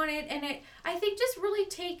great, and it. I think just really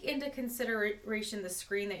take into consideration the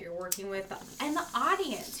screen that you're working with and the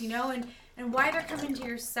audience, and and why they're coming to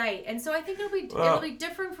your site. And so I think it'll be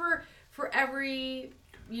different for every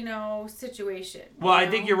situation. Well, I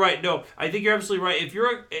think you're right. No, I think you're absolutely right.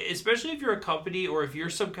 Especially if you're a company or if you're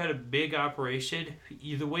some kind of big operation,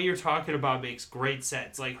 the way you're talking about makes great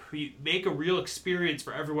sense. Like, you make a real experience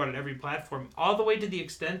for everyone on every platform, all the way to the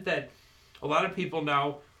extent that a lot of people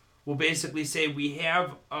now will basically say we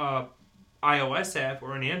have a iOS app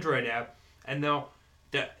or an Android app, and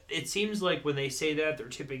it seems like when they say that, they're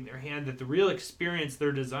tipping their hand that the real experience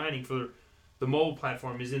they're designing for the mobile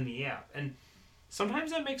platform is in the app. And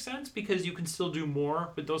sometimes that makes sense because you can still do more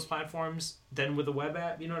with those platforms than with a web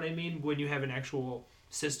app, you know what I mean? When you have an actual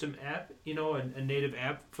system app, a native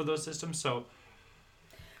app for those systems. So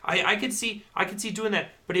I could see doing that.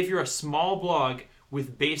 But if you're a small blog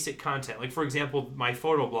with basic content, like for example, my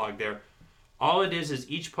photo blog there, all it is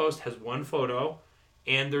each post has one photo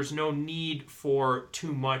and there's no need for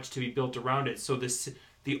too much to be built around it. So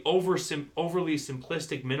the overly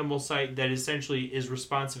simplistic minimal site that essentially is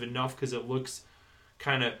responsive enough because it looks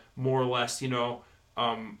kind of more or less,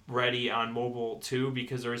 ready on mobile too,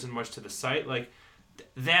 because there isn't much to the site. Like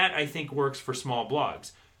that, I think works for small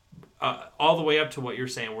blogs, all the way up to what you're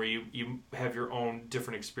saying, where you have your own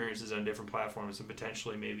different experiences on different platforms and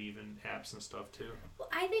potentially maybe even apps and stuff too. Well,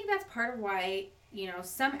 I think that's part of why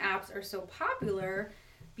some apps are so popular,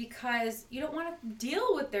 because you don't want to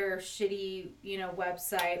deal with their shitty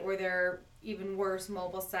website or their even worse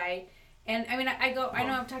mobile site. And I mean, I know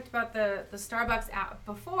I've talked about the Starbucks app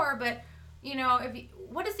before, but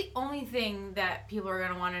what is the only thing that people are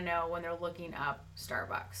going to want to know when they're looking up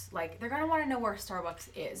Starbucks? Like, they're going to want to know where Starbucks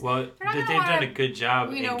is. Well, they've done a good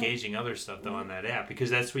job engaging other stuff though on that app, because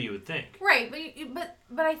that's what you would think. Right,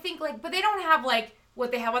 but I think but they don't have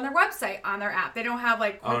what they have on their website on their app. They don't have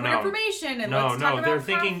corporate information and let's talk about they're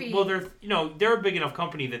coffee. Thinking. Well, they're a big enough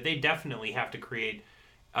company that they definitely have to create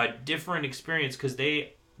a different experience, because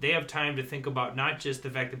they have time to think about not just the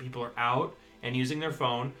fact that people are out and using their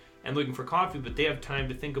phone and looking for coffee, but they have time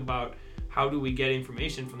to think about how do we get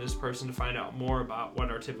information from this person to find out more about what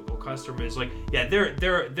our typical customer is. Like, yeah,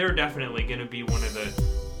 they're definitely going to be one of the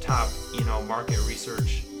top, market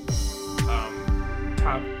research,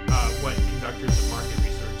 top conductors of market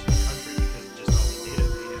research in the country, because of just all the data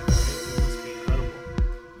they have. Right? It must be incredible.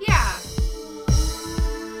 Yeah.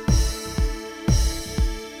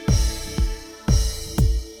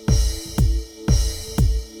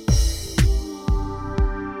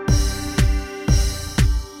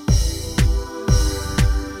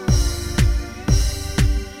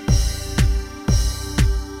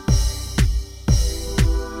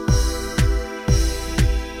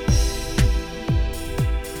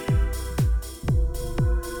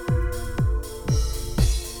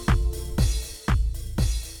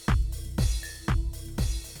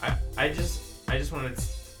 I just want to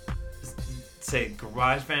say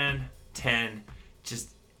GarageBand 10 just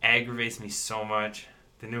aggravates me so much.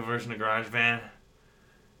 The new version of GarageBand.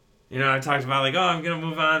 I talked about I'm going to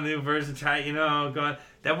move on to the new version, try, go on.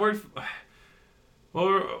 That worked.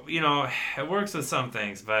 Well, it works with some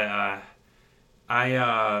things, but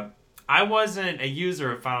I wasn't a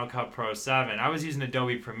user of Final Cut Pro 7. I was using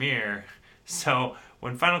Adobe Premiere. So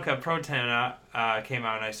when Final Cut Pro 10 came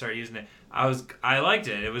out and I started using it, I liked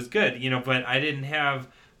it. It was good, but I didn't have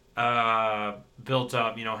built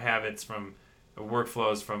up, habits from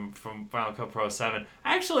workflows from Final Cut Pro 7.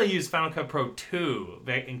 I actually used Final Cut Pro 2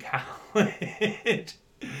 back in college,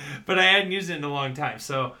 but I hadn't used it in a long time.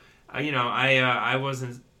 So, I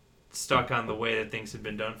wasn't stuck on the way that things had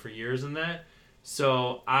been done for years in that.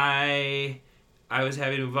 So I was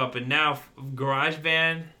happy to move up. But now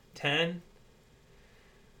GarageBand 10,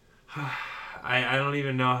 I don't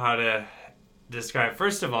even know how to describe.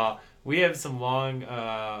 First of all, we have some long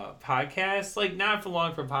podcasts, not for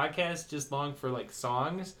long for podcasts, just long for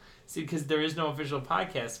songs. See, because there is no official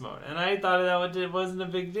podcast mode, and I thought that it wasn't a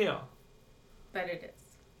big deal. But it is.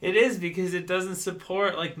 It is, because it doesn't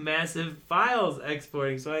support massive files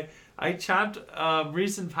exporting. So I chopped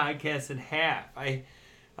recent podcasts in half. I'm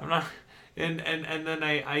not. And then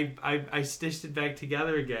I stitched it back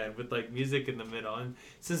together again with music in the middle. And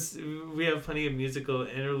since we have plenty of musical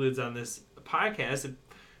interludes on this podcast, it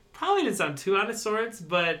probably didn't sound too out of sorts,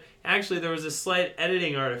 but actually there was a slight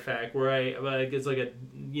editing artifact where it's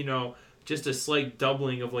just a slight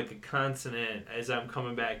doubling of a consonant as I'm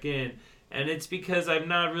coming back in. And it's because I'm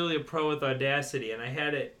not really a pro with Audacity, and I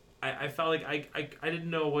had it. I felt like I didn't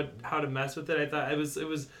know how to mess with it. I thought it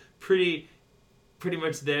was pretty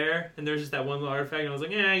much there, and there's just that one little artifact, and I was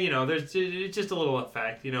like, there's just a little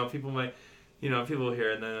effect, people might, people will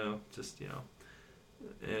hear it, and then it'll just,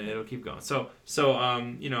 it'll keep going. So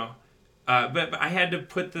but I had to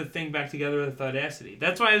put the thing back together with Audacity.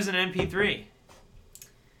 That's why it was an MP3.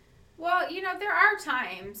 Well, there are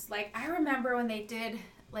times, like, I remember when they did,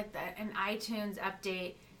 like, an iTunes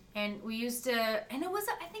update, and we used to, and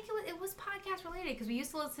I think it was podcast related, because we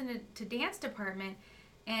used to listen to Dance Department,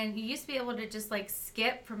 and you used to be able to just, like,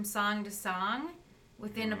 skip from song to song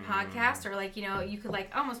within a podcast, or, like, you could, like,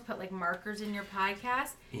 almost put, like, markers in your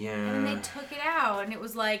podcast. Yeah. And then they took it out, and it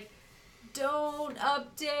was like, don't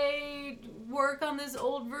update, work on this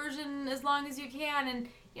old version as long as you can, and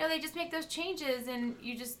they just make those changes, and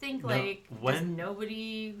you just think, does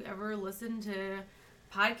nobody ever listen to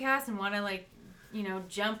podcasts and want to, like,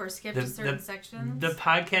 jump or skip to certain sections? The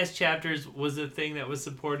podcast chapters was a thing that was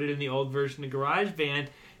supported in the old version of GarageBand,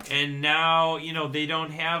 and now, they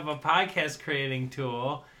don't have a podcast creating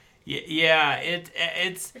tool. Yeah,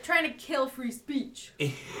 it's... They're trying to kill free speech.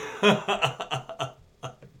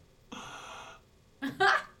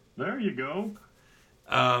 There you go.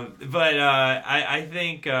 But I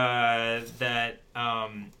think that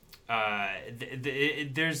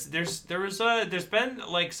there's been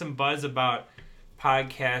like some buzz about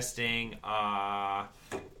podcasting. I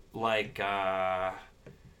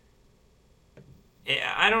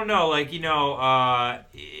don't know.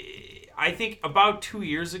 I think about 2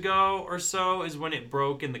 years ago or so is when it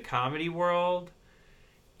broke in the comedy world.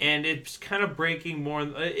 And it's kind of breaking more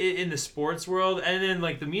in the sports world, and then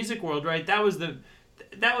like the music world, right?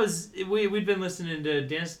 We'd been listening to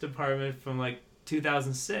Dance Department from like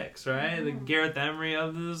 2006, right? Mm-hmm. Like Gareth Emery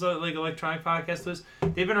of those like electronic podcasts.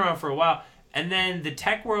 They've been around for a while, and then the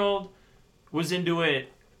tech world was into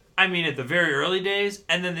it. I mean, at the very early days,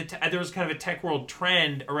 and then there was kind of a tech world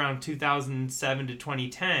trend around 2007 to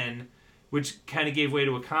 2010, which kind of gave way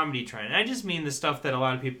to a comedy trend. And I just mean the stuff that a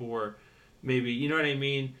lot of people were. Maybe, you know what I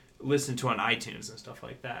mean? Listen to on iTunes and stuff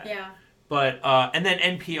like that. Yeah. But, and then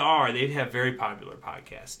NPR, they'd have very popular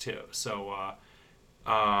podcasts too. So,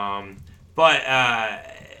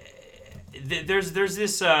 there's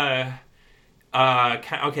this,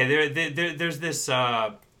 there's this,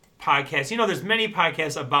 podcast. There's many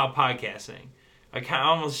podcasts about podcasting. A kind of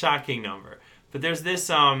almost shocking number. But there's this,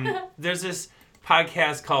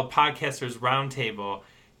 podcast called Podcasters Roundtable.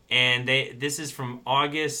 And this is from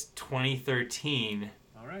August 2013.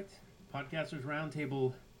 All right. Podcasters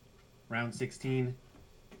Roundtable, round 16.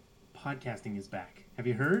 Podcasting is back. Have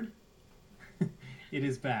you heard? It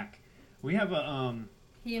is back. We have a...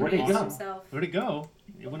 He introduced himself. Where'd it go?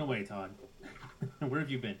 It went away, Todd. Where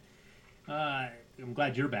have you been? I'm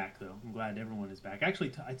glad you're back, though. I'm glad everyone is back.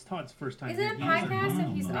 Actually, it's Todd's first time. Is it a podcast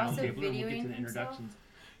if he's also videoing himself?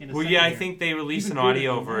 Well, yeah, I think they released an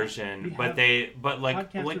audio version, but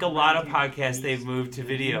like a lot of podcasts, they've moved to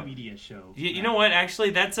video. Media show. You know what? Actually,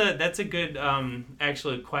 that's a good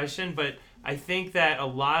question. But I think that a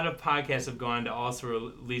lot of podcasts have gone to also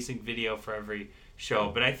releasing video for every show.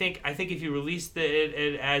 But I think if you release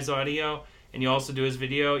it as audio and you also do as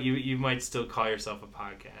video, you might still call yourself a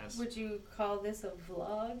podcast. Would you call this a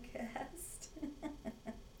vlogcast?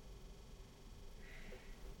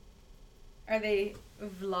 Are they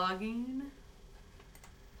vlogging?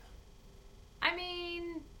 I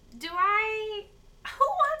mean, who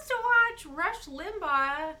wants to watch Rush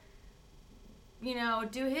Limbaugh,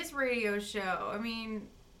 do his radio show? I mean,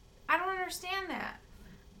 I don't understand that.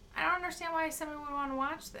 I don't understand why someone would want to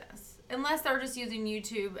watch this. Unless they're just using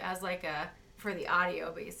YouTube as like for the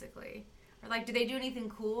audio, basically. Or like, do they do anything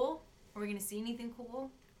cool? Are we going to see anything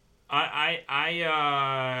cool?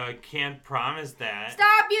 I can't promise that.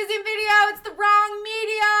 Stop using video! It's the wrong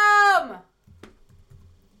medium!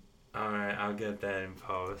 Alright, I'll get that in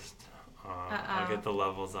post. I'll get the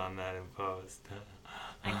levels on that in post.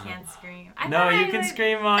 I can't scream. You can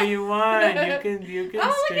scream all you want. You can scream.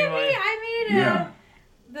 Oh, look at me! I made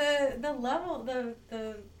the level,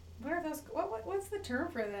 what are those, what's the term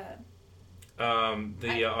for that?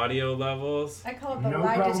 The audio levels. I call it the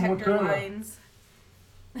lie detector lines.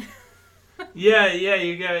 Yeah,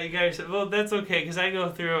 you got. Well, that's okay because I go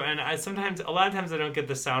through and a lot of times I don't get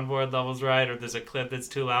the soundboard levels right, or there's a clip that's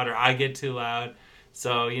too loud, or I get too loud.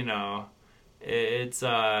 So it's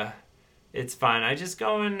fine. I just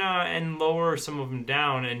go and lower some of them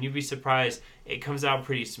down, and you'd be surprised. It comes out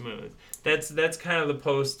pretty smooth. That's kind of the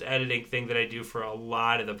post editing thing that I do for a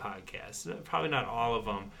lot of the podcasts. Probably not all of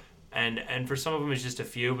them, and for some of them it's just a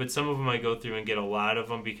few, but some of them I go through and get a lot of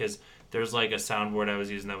them because there's like a soundboard I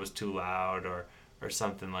was using that was too loud or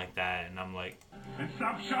something like that, and I'm like, and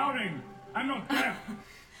stop shouting! I'm not deaf!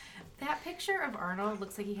 That picture of Arnold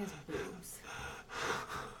looks like he has boobs.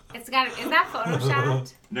 Is that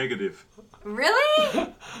photoshopped? Negative.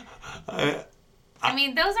 Really? I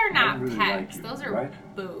mean, those are I not don't really pecs. like you, Those are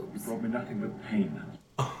right? boobs. You brought me nothing but pain.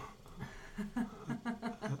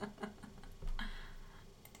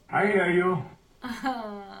 I hear you.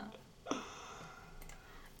 I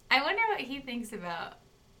wonder what he thinks about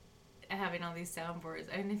having all these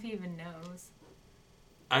soundboards. I mean, if he even knows.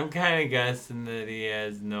 I'm kind of guessing that he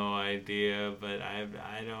has no idea, but I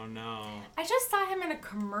don't know. I just saw him in a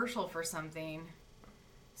commercial for something.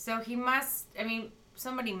 So he must, I mean,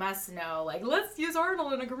 somebody must know. Like, let's use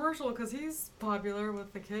Arnold in a commercial because he's popular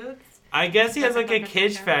with the kids. I guess he has like a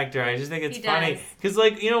kitsch factor. I just think it's funny. Because,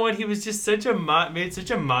 like, you know what? He was just such a made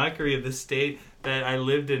such a mockery of the state that I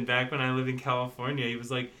lived in back when I lived in California. He was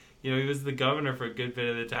like, you know, he was the governor for a good bit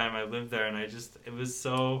of the time I lived there. And it was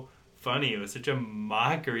so funny. It was such a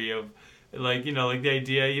mockery of, like, you know, like the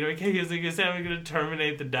idea, you know, he was like, I'm going to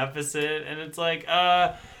terminate the deficit. And it's like,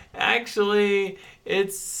 actually,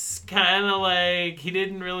 it's kind of like he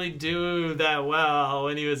didn't really do that well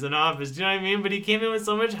when he was in office. Do you know what I mean? But he came in with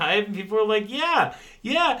so much hype, and people were like, yeah,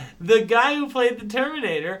 the guy who played the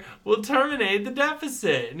Terminator will terminate the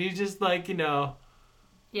deficit. And he's just like, you know.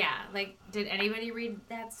 Yeah, like, did anybody read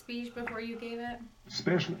that speech before you gave it?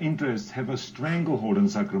 Special interests have a stranglehold on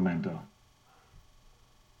Sacramento.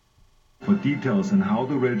 For details on how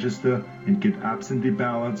to register and get absentee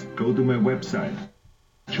ballots, go to my website,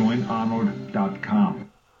 joinarnold.com.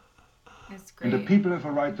 That's great. And the people have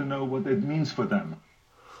a right to know what it means for them.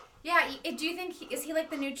 Yeah, do you think is he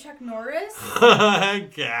like the new Chuck Norris? I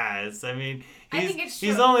guess. I mean, I think it's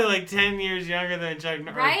he's only like 10 years younger than Chuck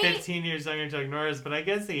Norris, right? or 15 years younger than Chuck Norris, but I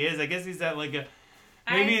guess he is. I guess he's at like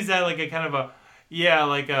he's at like a kind of a,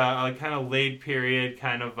 like a kind of late period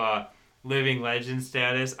kind of living legend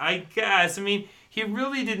status. I guess. I mean, he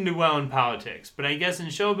really didn't do well in politics, but I guess in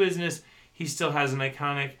show business, he still has an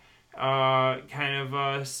iconic kind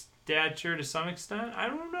of stature to some extent. I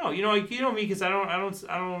don't know. You know me, because I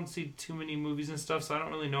don't see too many movies and stuff, so I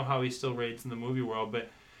don't really know how he still rates in the movie world.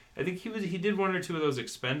 But I think he did one or two of those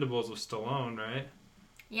Expendables with Stallone, right?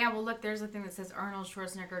 Yeah. Well, look, there's a thing that says Arnold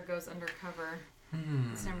Schwarzenegger goes undercover.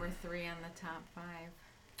 It's number 3 on the top 5.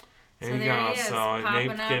 There you go. So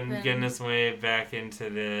getting his way back into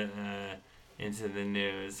the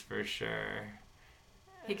news for sure.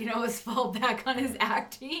 He can always fall back on his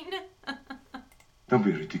acting. Don't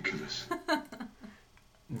be ridiculous.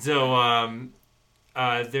 So,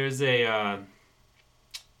 there's a,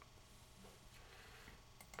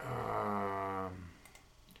 I'll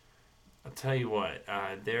tell you what,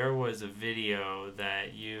 there was a video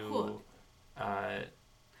that you, were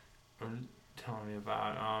telling me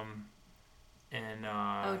about, and,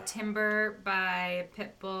 Timber by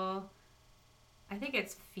Pitbull. I think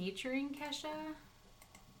it's featuring Kesha.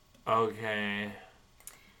 Okay.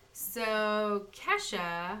 So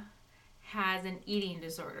Kesha has an eating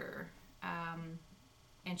disorder,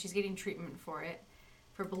 and she's getting treatment for it,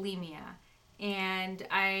 for bulimia. And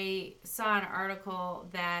I saw an article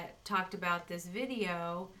that talked about this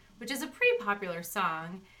video, which is a pretty popular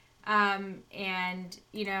song. And,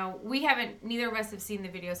 you know, neither of us have seen the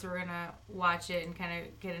video, so we're going to watch it and kind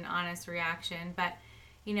of get an honest reaction. But,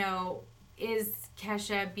 you know, is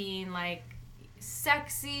Kesha being, like,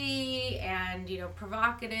 sexy and, you know,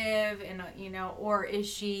 provocative, and, you know, or is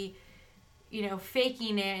she, you know,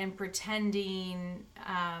 faking it and pretending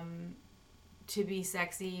to be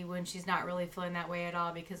sexy when she's not really feeling that way at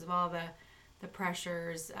all because of all the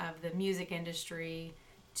pressures of the music industry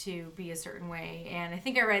to be a certain way. And I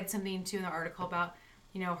think I read something too in the article about,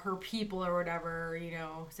 you know, her people or whatever, you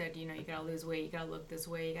know, said, you know, you gotta lose weight, you gotta look this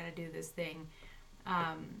way, you gotta do this thing.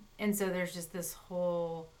 And so there's just this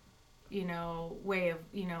whole, you know, way of,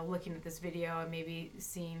 you know, looking at this video and maybe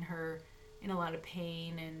seeing her in a lot of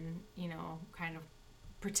pain and, you know, kind of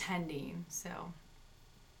pretending. So,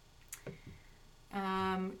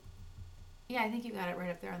 yeah, I think you got it right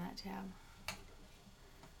up there on that tab.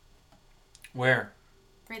 Where?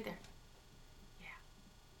 Right there.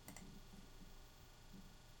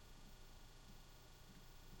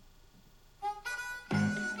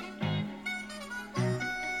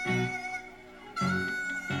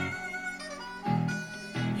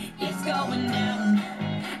 It's going down.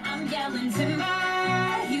 I'm yelling timber.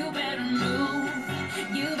 You better move.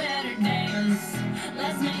 You better dance.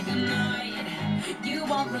 Let's make a night you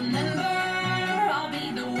won't remember. I'll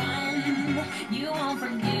be the one you won't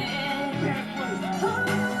forget.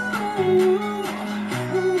 Ooh.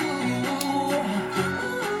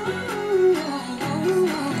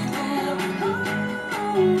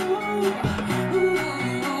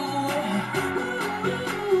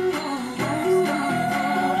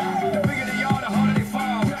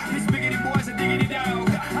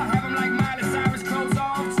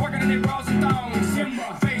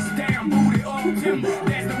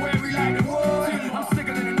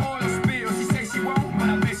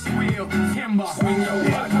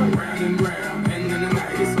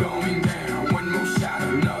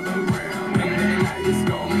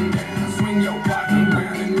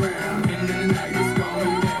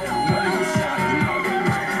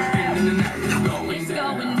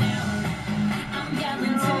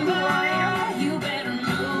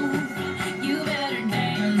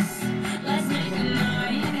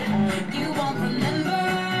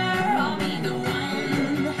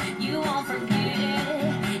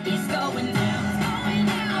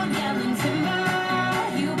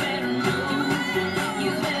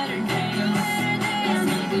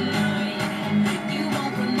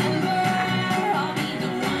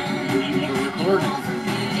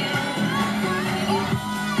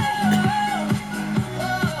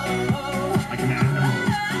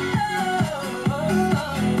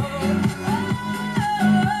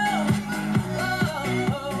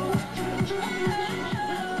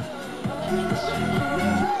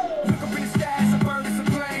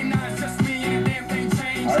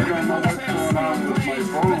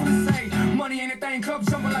 anything, club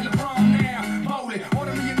jumping like LeBron now. Hold it,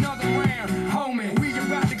 order me another round. Homie, we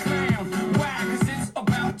about to clown. Why? 'Cause it's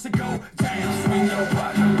about to go down. Swing your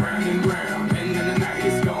partner round and round, and then the night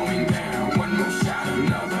is going down. One more shot,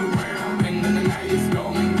 another round, and then the night is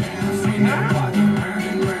going down. Swing your partner round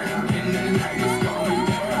and round, and then the night is going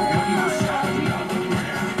down. One more shot, another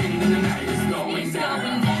round, and then the night is going down.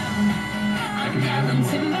 I'm yelling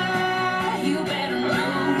timber, you better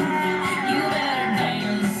move, you better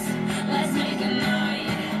dance. Let's make a night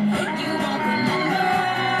you won't remember.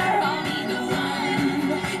 I'll be the one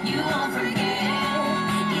you won't forget.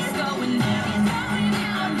 It's going down.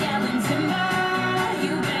 I'm yelling timber,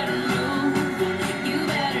 you better move, you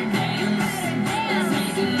better dance. Let's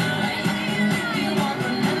make a night you won't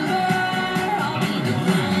remember. I'll be the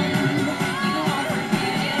one you won't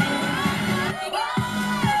forget.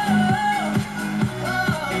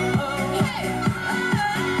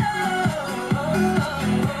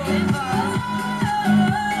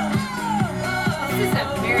 This is a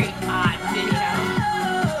very odd video.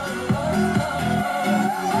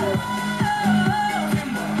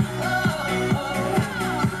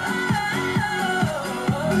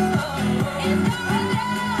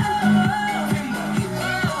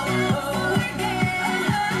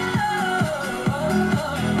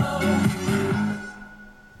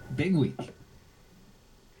 Big week.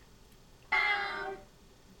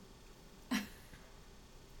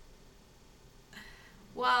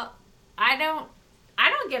 Well, I don't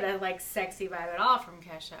get a like sexy vibe at all from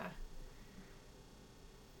Kesha.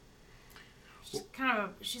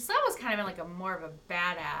 She's always kind of been like a more of a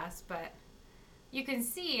badass, but you can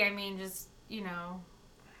see, I mean, just, you know,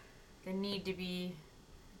 the need to be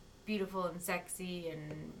beautiful and sexy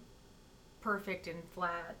and perfect and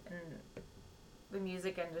flat and the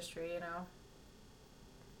music industry, you know.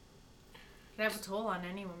 Can have a toll on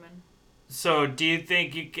any woman. So, do you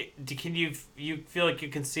think you feel like you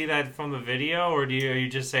can see that from the video, or are you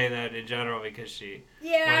just saying that in general because she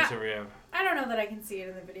went to rehab? I don't know that I can see it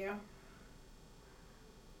in the video.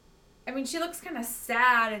 I mean, she looks kind of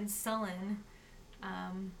sad and sullen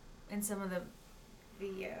in some of the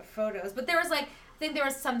photos. But there was like, I think there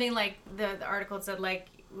was something like the article said like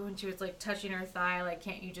when she was like touching her thigh, like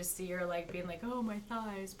can't you just see her like being like, oh, my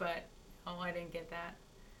thighs? But I didn't get that.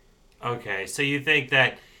 Okay, so you think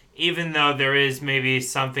that even though there is maybe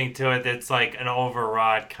something to it that's like an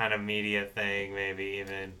overwrought kind of media thing, maybe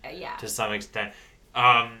even to some extent.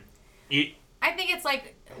 I think it's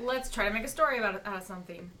like, let's try to make a story about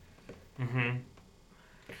something. Mm-hmm.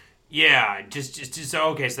 Yeah, just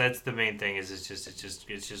okay. So that's the main thing. Is it's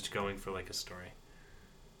just going for like a story.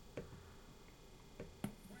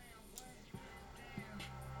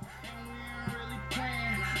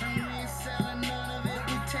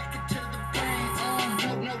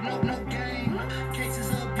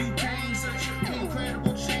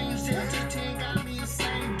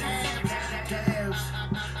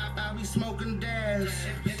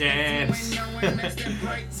 Dabs.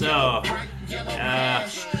 So,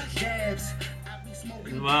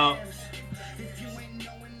 well,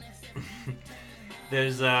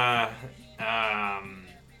 there's a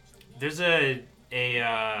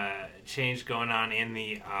change going on in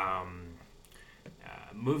the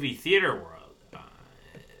movie theater world.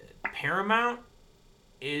 Paramount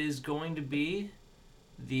is going to be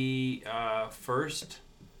the first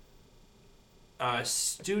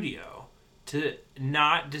studio to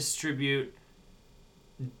not distribute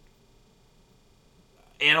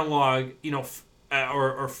analog,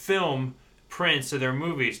 or film prints of their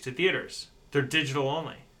movies to theaters. They're digital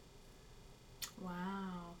only.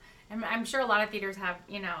 Wow. And I'm sure a lot of theaters have,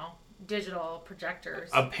 digital projectors.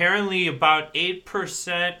 Apparently about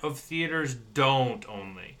 8% of theaters don't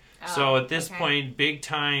only. So at this point, big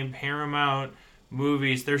time Paramount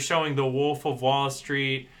movies, they're showing The Wolf of Wall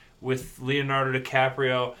Street with Leonardo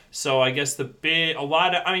DiCaprio. So I guess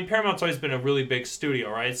Paramount's always been a really big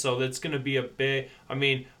studio, right? So that's going to be a big, I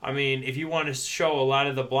mean, if you want to show a lot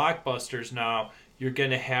of the blockbusters now, you're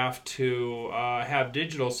going to have to have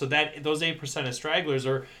digital. So that those 8% of stragglers,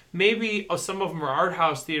 or maybe some of them are art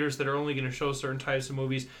house theaters that are only going to show certain types of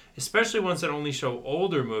movies, especially ones that only show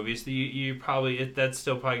older movies. That's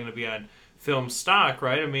still probably going to be on film stock,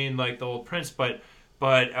 right? I mean, like the old prints, but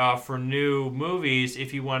for new movies,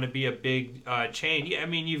 if you want to be a big chain,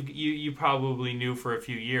 you probably knew for a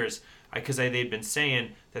few years because they've been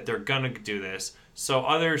saying that they're gonna do this. So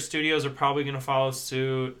other studios are probably gonna follow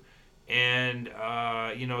suit, and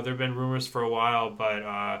there've been rumors for a while, but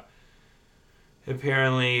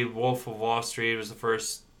apparently, Wolf of Wall Street was the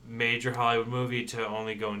first major Hollywood movie to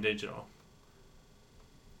only go in digital.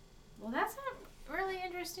 Well, that's a really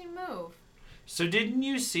interesting move. So didn't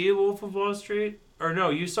you see Wolf of Wall Street? Or no,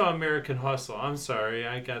 you saw American Hustle. I'm sorry,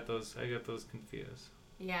 I got those confused.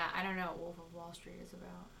 Yeah, I don't know what Wolf of Wall Street is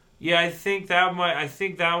about. Yeah, I think that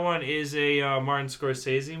one is a Martin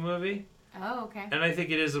Scorsese movie. Oh, okay. And I think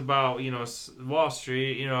it is about, Wall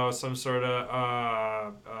Street, some sort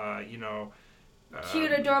of,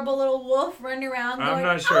 Cute, adorable little wolf running around going, I'm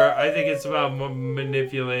not sure. I think it's about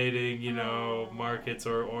manipulating, markets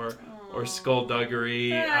or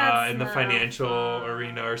skullduggery in the financial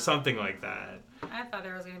arena or something like that. I thought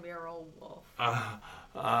there was going to be a real wolf.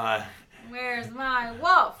 Where's my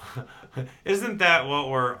wolf? Isn't that what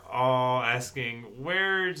we're all asking?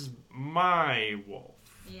 Where's my wolf?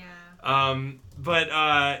 Yeah.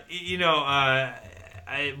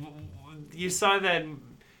 You saw that.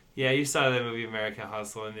 Yeah, you saw that movie American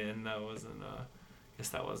Hustle, and that wasn't. I guess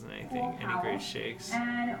that wasn't any great shakes.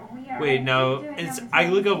 Wait, no, I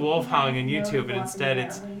look up wolf howling on YouTube, and instead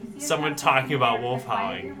it's someone talking about wolf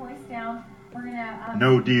howling.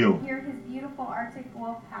 No deal. Hear his beautiful Arctic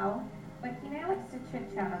wolf howl, but he now likes to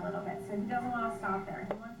chit chat a little bit, so he doesn't want to stop there.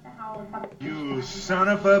 He wants to howl a couple. You son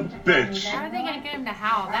of a bitch. How are they going to get him to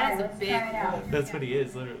howl? That is a big wolf. That's what he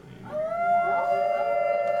is, literally.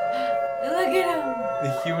 Look at him.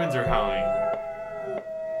 The humans are howling.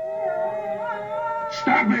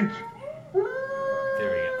 Stop it! There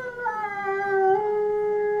we go.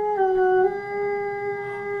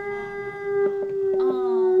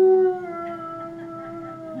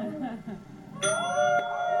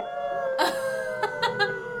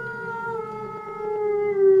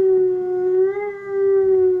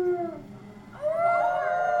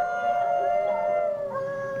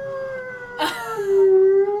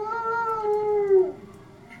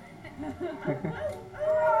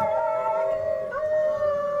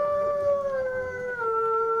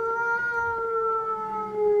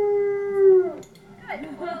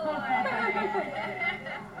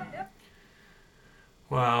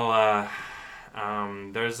 Well,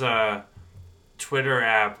 there's a Twitter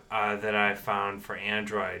app that I found for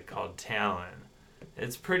Android called Talon.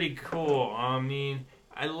 It's pretty cool. I mean,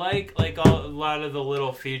 I like a lot of the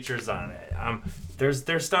little features on it.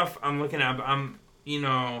 There's stuff I'm looking at. But I'm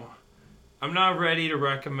not ready to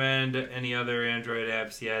recommend any other Android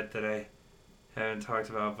apps yet that I haven't talked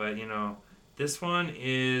about. But this one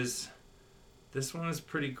is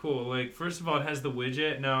pretty cool. Like, first of all, it has the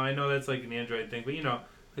widget. Now, I know that's like an Android thing, but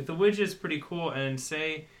like the widget is pretty cool. And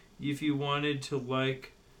say if you wanted to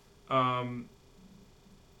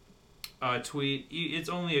tweet, it's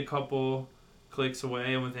only a couple clicks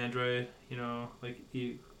away. And with Android, like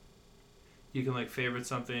you can like favorite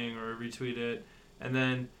something or retweet it, and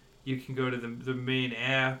then you can go to the main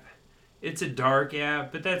app. It's a dark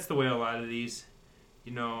app, but that's the way a lot of these,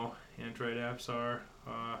 Android apps are.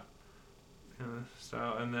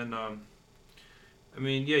 Style, and then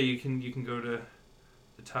you can go to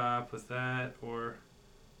the top with that, or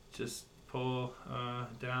just pull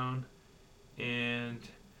down, and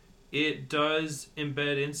it does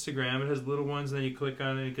embed Instagram. It has little ones, and then you click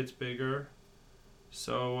on it, it gets bigger.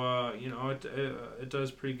 So it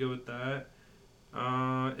does pretty good with that.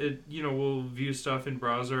 It will view stuff in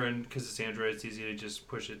browser, and because it's Android, it's easy to just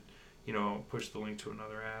push it, push the link to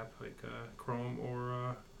another app like Chrome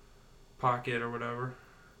or Pocket or whatever.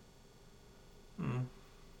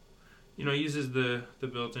 Uses the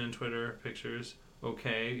built-in Twitter pictures.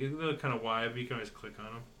 Okay, they look kind of wide, but you can always click on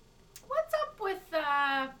them. What's up with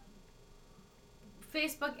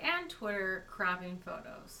Facebook and Twitter cropping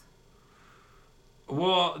photos?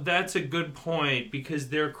 Well, that's a good point, because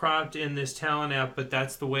they're cropped in this Talon app, but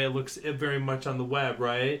that's the way it looks very much on the web,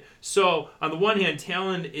 right? So, on the one hand,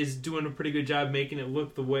 Talon is doing a pretty good job making it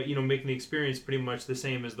look the way, making the experience pretty much the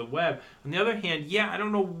same as the web. On the other hand, I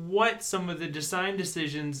don't know what some of the design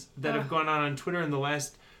decisions that have gone on Twitter in the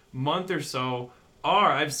last month or so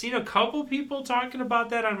are. I've seen a couple people talking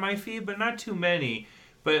about that on my feed, but not too many.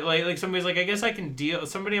 But, like somebody's like, I guess I can deal...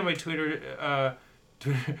 Somebody on my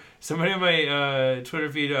somebody on my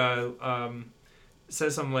Twitter feed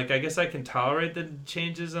says something like, I guess I can tolerate the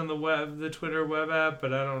changes on the Twitter web app,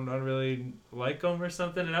 but I don't really like them or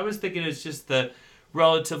something. And I was thinking it's just the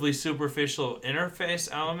relatively superficial interface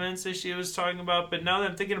elements that she was talking about. But now that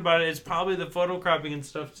I'm thinking about it, it's probably the photo cropping and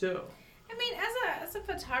stuff too. I mean, as a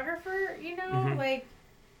photographer, Mm-hmm. like,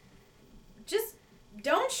 just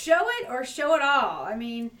don't show it or show it all. I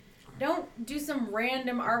mean, don't do some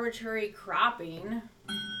random arbitrary cropping.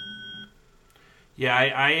 Yeah,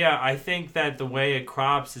 I think that the way it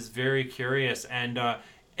crops is very curious, and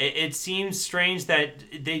it seems strange that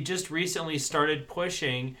they just recently started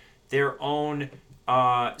pushing their own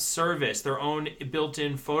service, their own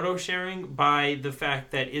built-in photo sharing, by the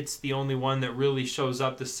fact that it's the only one that really shows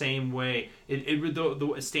up the same way.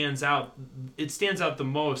 It stands out. It stands out the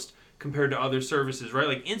most compared to other services, right?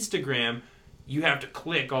 Like Instagram, you have to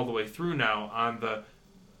click all the way through now on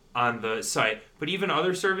the site. But even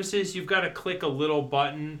other services, you've got to click a little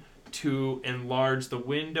button to enlarge the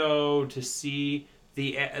window to see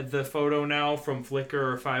the photo now from Flickr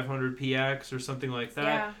or 500px or something like that.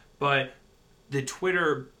 Yeah. But the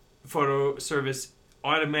Twitter photo service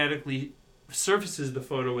automatically surfaces the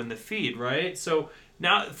photo in the feed, right? So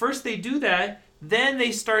now first they do that, then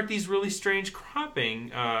they start these really strange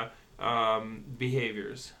cropping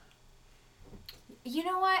behaviors. You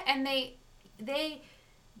know what? And they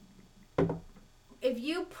if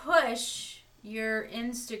you push your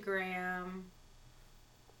Instagram,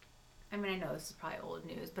 I mean, I know this is probably old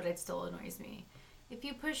news, but it still annoys me. If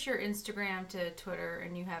you push your Instagram to Twitter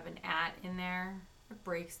and you have an @ in there, it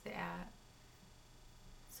breaks the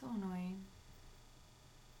 @. So annoying.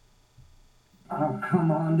 Oh,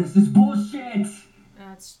 come on, this is bullshit!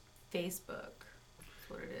 That's Facebook. That's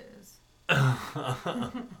what it is.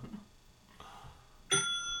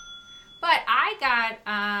 But I got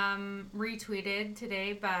retweeted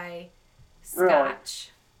today by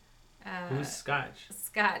Scotch. Who's Scotch?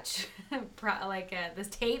 Scotch. This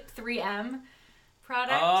tape 3M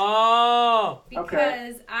product. Oh!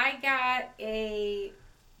 Because I got a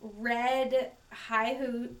red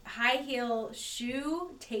high heel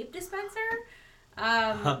shoe tape dispenser.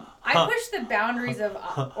 I pushed the boundaries of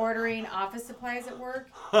ordering office supplies at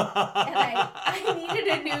work, and I needed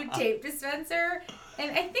a new tape dispenser,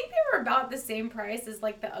 and I think they were about the same price as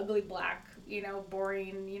like the ugly black,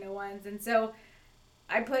 boring, ones, and so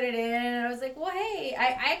I put it in, and I was like, well, hey,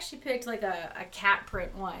 I actually picked like a cat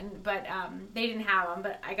print one, but they didn't have them,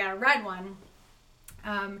 but I got a red one,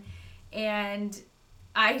 and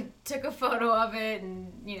I took a photo of it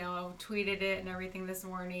and, tweeted it and everything this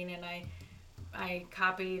morning, and I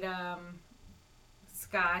copied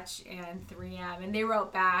Scotch and 3M, and they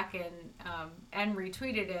wrote back and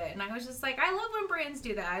retweeted it, and I was just like, I love when brands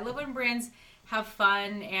do that. I love when brands have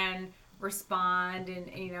fun and respond, and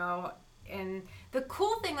and the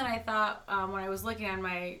cool thing that I thought when I was looking on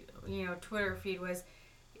my Twitter feed was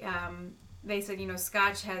they said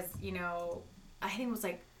Scotch has I think it was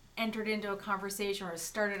like entered into a conversation or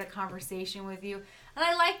started a conversation with you, and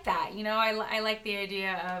I like that. I like the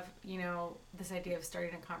idea of this idea of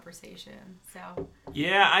starting a conversation. So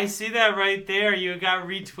yeah, I see that right there. You got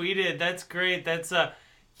retweeted. That's great. That's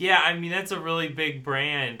that's a really big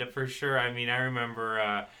brand for sure. I mean, I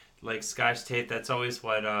remember like Scotch tape. That's always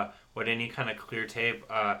what any kind of clear tape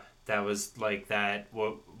that was like that.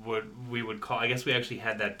 What we would call. I guess we actually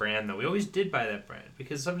had that brand though. We always did buy that brand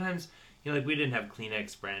because sometimes. Like we didn't have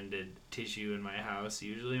Kleenex branded tissue in my house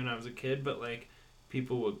usually when I was a kid, but like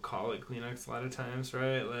people would call it Kleenex a lot of times,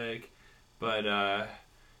 right? Like, but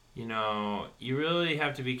you really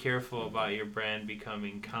have to be careful about your brand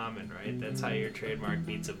becoming common, right? That's how your trademark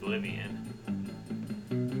meets oblivion.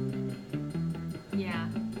 Yeah,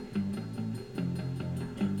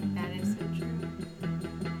 that is so true.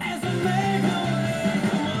 As a man.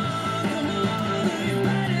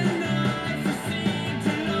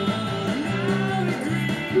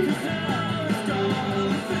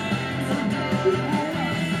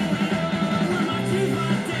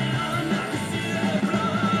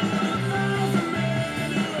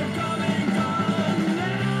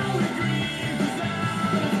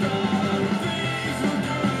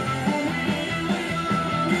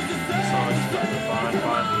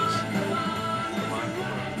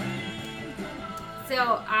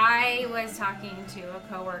 So I was talking to a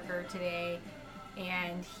coworker today,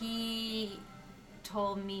 and he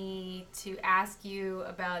told me to ask you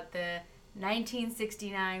about the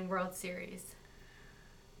 1969 World Series.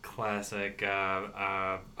 Classic.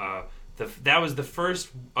 That was the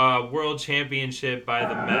first World Championship by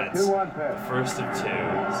the Mets. The first of two.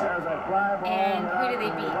 And who did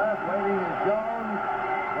they beat?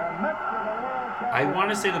 I want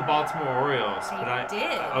to say the Baltimore Orioles, but I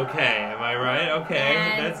did. Okay, am I right? Okay,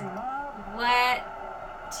 and that's.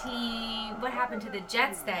 What happened to the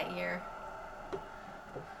Jets that year?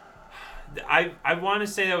 I want to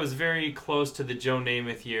say that was very close to the Joe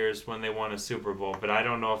Namath years when they won a Super Bowl, but I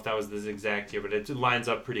don't know if that was this exact year, but it lines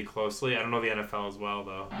up pretty closely. I don't know the NFL as well,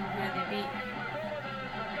 though. Who did they beat?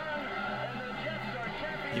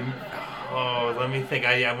 Let me think.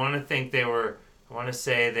 I want to think they were. I want to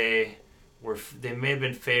say they may have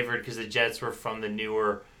been favored because the Jets were from the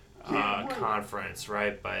newer conference,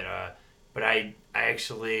 right? But I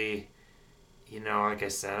actually, like I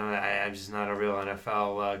said, I'm just not a real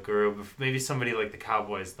NFL guru. But maybe somebody like the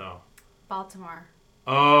Cowboys, though. Baltimore.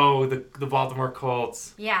 Oh, the Baltimore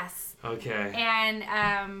Colts. Yes. Okay.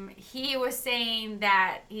 And he was saying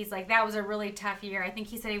that he's like, that was a really tough year. I think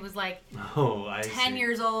he said he was like 10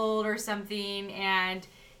 years old or something, and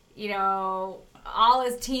all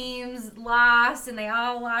his teams lost, and they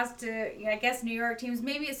all lost to, I guess, New York teams.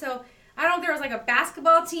 Maybe so. I don't know if there was like a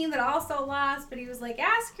basketball team that also lost, but he was like,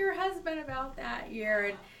 ask your husband about that year.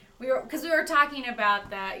 And we were talking about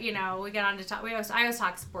that, we got on to talk. I always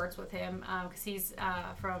talk sports with him because he's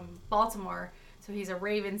from Baltimore, so he's a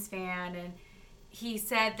Ravens fan, and he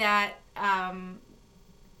said that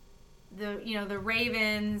the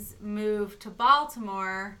Ravens moved to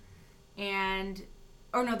Baltimore,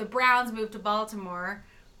 the Browns moved to Baltimore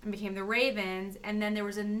and became the Ravens, and then there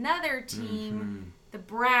was another team, the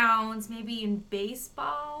Browns, maybe in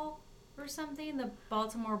baseball or something, the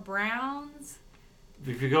Baltimore Browns.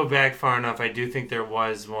 If you go back far enough, I do think there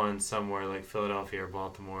was one somewhere like Philadelphia or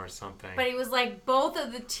Baltimore or something. But it was like both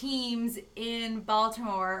of the teams in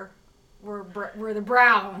Baltimore were the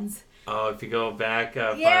Browns. Oh, if you go back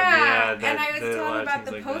far, and I was telling about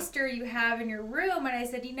the poster you have in your room, and I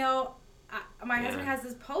said, my husband has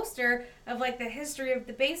this poster of like the history of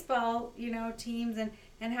the baseball, teams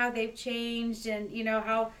and how they've changed, and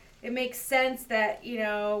how it makes sense that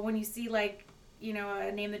when you see like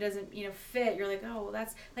a name that doesn't fit, you're like, oh, well,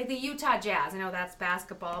 that's like the Utah Jazz. I know that's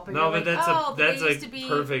basketball, but that's like a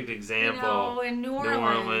perfect example. In New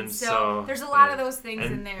Orleans. So there's a lot of those things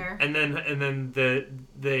in there. And then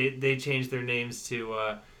they changed their names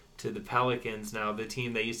to the Pelicans now. The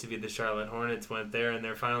team that used to be the Charlotte Hornets went there, and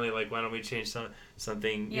they're finally like, why don't we change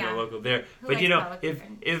something local there? But if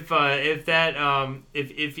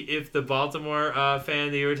the Baltimore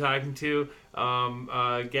fan that you were talking to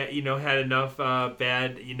had enough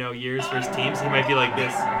bad years for his teams, he might be like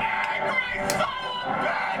this.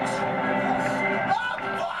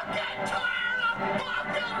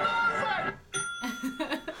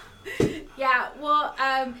 Yeah, well,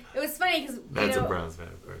 it was funny because that's a Browns fan,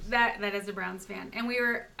 of course. That is a Browns fan, and we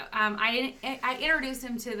were. I introduced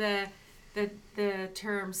him to the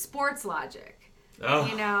term sports logic.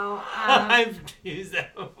 Oh. I've used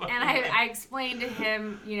that before. And I explained to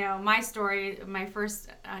him, my story. My first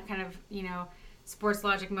kind of sports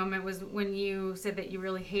logic moment was when you said that you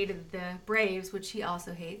really hated the Braves, which he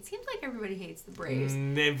also hates. Seems like everybody hates the Braves.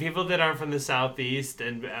 People that aren't from the Southeast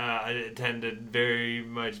and tend to very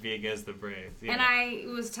much be against the Braves. Yeah. And I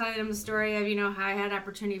was telling him the story of, how I had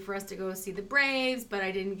opportunity for us to go see the Braves, but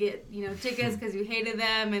I didn't get, tickets because you hated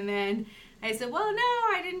them. And then I said, well, no,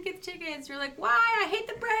 I didn't get tickets. You're like, why? I hate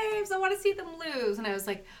the Braves. I want to see them lose. And I was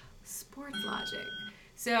like, sports logic.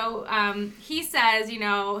 So he says,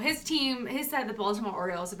 his side, the Baltimore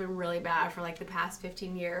Orioles, have been really bad for like the past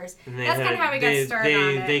 15 years. That's kind of how we got started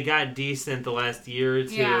on it. They got decent the last year or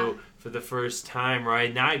two for the first time,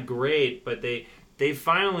 right? Not great, but they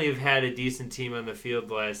finally have had a decent team on the field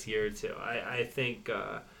the last year or two. I think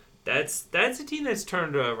that's a team that's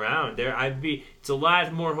turned around. It's a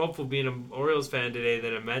lot more hopeful being an Orioles fan today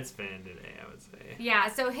than a Mets fan today. Yeah,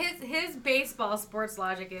 so his baseball sports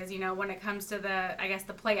logic is, when it comes to the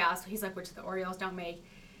playoffs, he's like, which the Orioles don't make.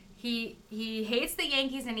 He hates the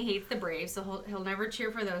Yankees and he hates the Braves, so he'll never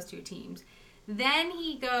cheer for those two teams. Then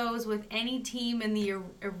he goes with any team in the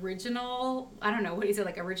original, I don't know, what he said,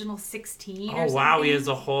 like original 16 or something. Oh, wow, he has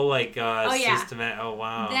a whole, system. Oh,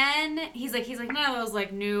 wow. Then he's like, none of those,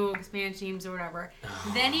 like, new expansion teams or whatever.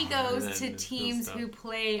 Then he goes to teams who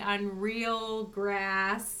play on real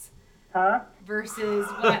grass. Versus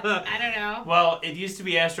what? I don't know. Well, it used to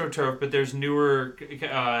be AstroTurf, but there's newer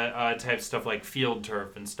type stuff like field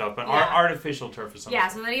turf and stuff, but artificial turf or something. Yeah,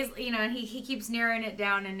 so then he's, and he keeps narrowing it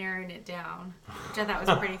down, which I thought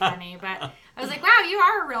was pretty funny. But I was like, wow, you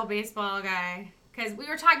are a real baseball guy. Because we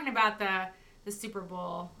were talking about the Super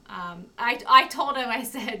Bowl. I told him, I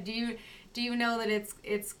said, do you know that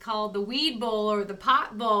it's called the Weed Bowl or the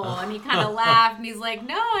Pot Bowl? And he kind of laughed, and he's like,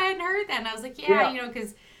 no, I hadn't heard that. And I was like, yeah.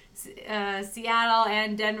 Because Seattle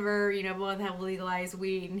and Denver, both have legalized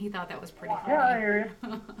weed, and he thought that was pretty funny. Yeah, I hear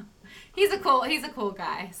you. He's a cool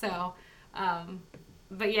guy. So,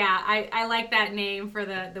 but yeah, I like that name for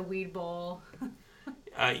the Weed Bowl.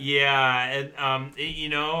 I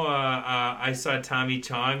saw Tommy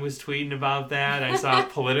Chong was tweeting about that. I saw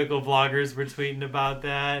political bloggers were tweeting about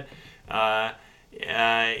that.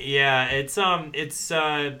 It's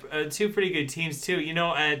two pretty good teams too.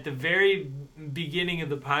 At the very beginning of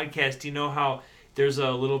the podcast, how there's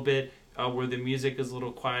a little bit where the music is a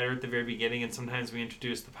little quieter at the very beginning, and sometimes we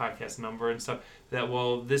introduce the podcast number and stuff.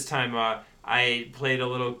 This time I played a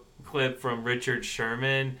little clip from Richard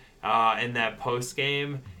Sherman in that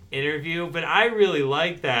post-game interview, but I really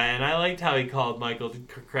liked that, and I liked how he called Michael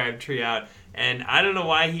Crabtree out, and I don't know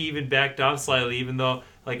why he even backed off slightly, even though,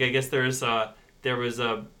 like, I guess there was like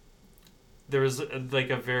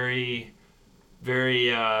a very,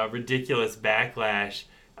 very ridiculous backlash.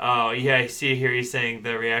 Oh yeah, I see here he's saying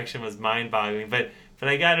the reaction was mind-boggling, but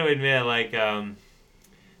I got to admit, like,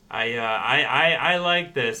 I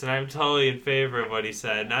like this, and I'm totally in favor of what he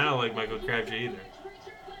said, and I don't like Michael Crabtree either.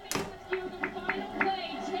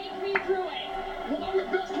 Well, I'm the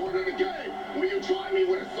best one in the game. When you try me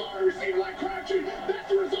with a sorry receiver like Crabtree, that's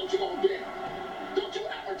the result you're going to get. Don't you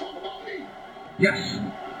ever talk about me. Yes.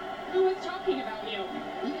 Who is talking about you?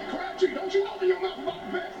 Crabtree, don't you open your mouth about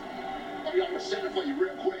the best. I'm going to set it for you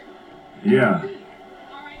real quick. Yeah.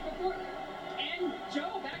 All right, before... And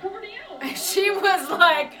Joe, back over to you. She was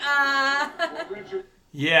like,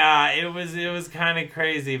 Yeah, it was kind of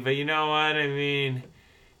crazy, but you know what? I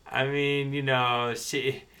mean, you know,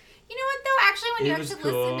 she... You know what, though? Actually, when you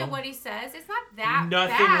actually listen to what he says, it's not that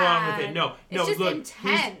Nothing bad. wrong with it. No, it's just look,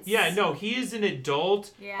 intense. he is an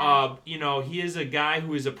adult. Yeah. You know, he is a guy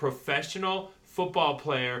who is a professional football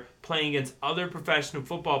player playing against other professional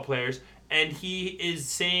football players, and he is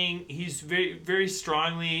saying he's very, very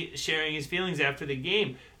strongly sharing his feelings after the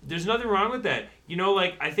game. There's nothing wrong with that. You know,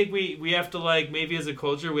 like, I think we have to, like, maybe as a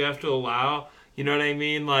culture, we have to allow, you know what I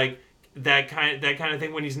mean, like, that kind of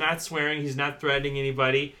thing. When he's not swearing, he's not threatening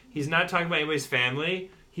anybody, he's not talking about anybody's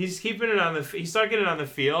family, he's keeping it he's talking it on the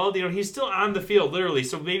field. You know, he's still on the field, literally.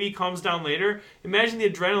 So maybe he calms down later. Imagine the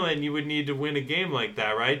adrenaline you would need to win a game like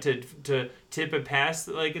that, right? To tip a pass,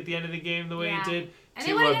 like, at the end of the game the way he did and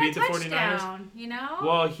to beat the 49ers. You know?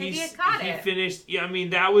 Well, he finished. Yeah, I mean,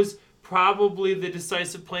 that was probably the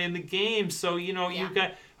decisive play in the game. So, you know, you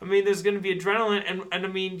got. I mean, there's going to be adrenaline, and I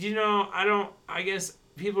mean, you know, I guess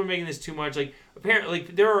people are making this too much. Like, apparently,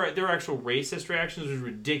 like, there are actual racist reactions, which is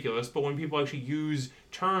ridiculous. But when people actually use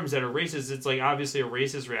terms that are racist, it's like obviously a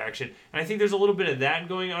racist reaction. And I think there's a little bit of that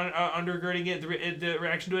going on, undergirding it, the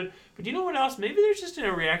reaction to it. But you know what else? Maybe there's just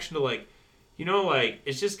a reaction to, like, you know, like,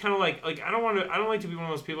 it's just kind of like I don't like to be one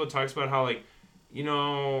of those people that talks about how, like, you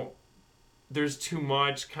know, there's too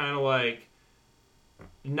much kind of like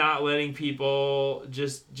not letting people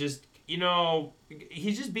just you know,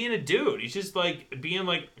 he's just being a dude. He's just like being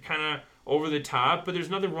like kind of over the top, but there's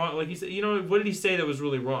nothing wrong. Like he said, you know, what did he say that was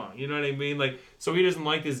really wrong? You know what I mean? Like, so he doesn't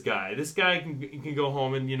like this guy. This guy can go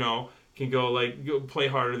home and, you know, can go play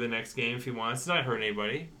harder the next game if he wants. It's not hurting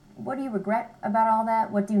anybody. What do you regret about all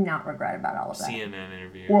that? What do you not regret about all of that? CNN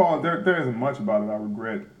interview. Well, there isn't much about it I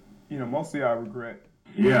regret. You know, mostly I regret.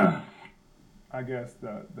 Yeah. I guess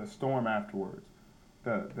the storm afterwards,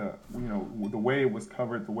 the you know, the way it was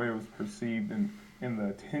covered, the way it was perceived, and the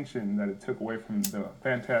attention that it took away from the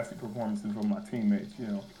fantastic performances of my teammates. You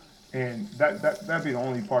know, and that'd be the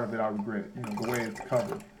only part of it I regret. You know, the way it's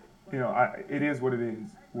covered. You know, it is what it is.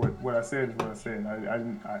 What I said is what I said. I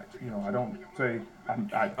you know, I don't say.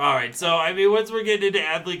 All right, so I mean, once we're getting into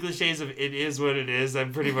athlete cliches of it is what it is,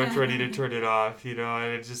 I'm pretty much ready to turn it off. You know,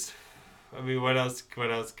 and it just. I mean, what else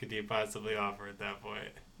could you possibly offer at that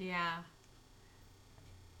point? Yeah.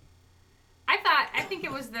 I think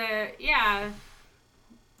it was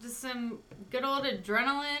just some good old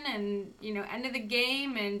adrenaline and, you know, end of the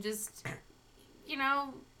game and just, you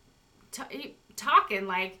know, talking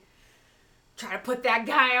like, try to put that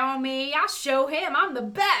guy on me. I'll show him I'm the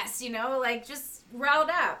best, you know, like just riled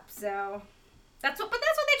up. So that's what they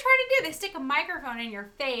try to do. They stick a microphone in your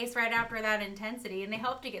face right after that intensity, and they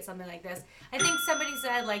hope to get something like this. I think somebody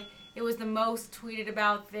said, like, it was the most tweeted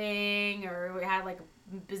about thing, or it had, like, a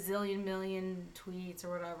bazillion million tweets or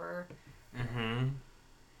whatever. Mm-hmm.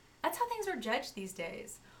 That's how things are judged these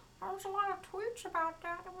days. There was a lot of tweets about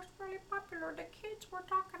that. It was really popular. The kids were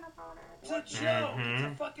talking about it. It's a joke. It's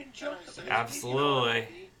a fucking joke.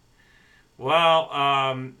 Absolutely.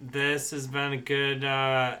 Well, this has been a good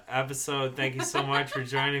episode. Thank you so much for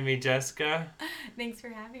joining me, Jessica. Thanks for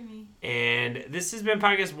having me. And this has been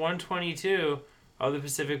podcast 122 of the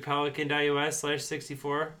Pacific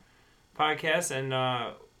Pelican.us/64 podcast.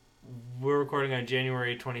 And we're recording on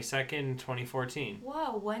January 22nd, 2014.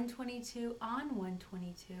 Whoa, 122 on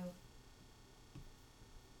 122.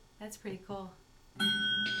 That's pretty cool.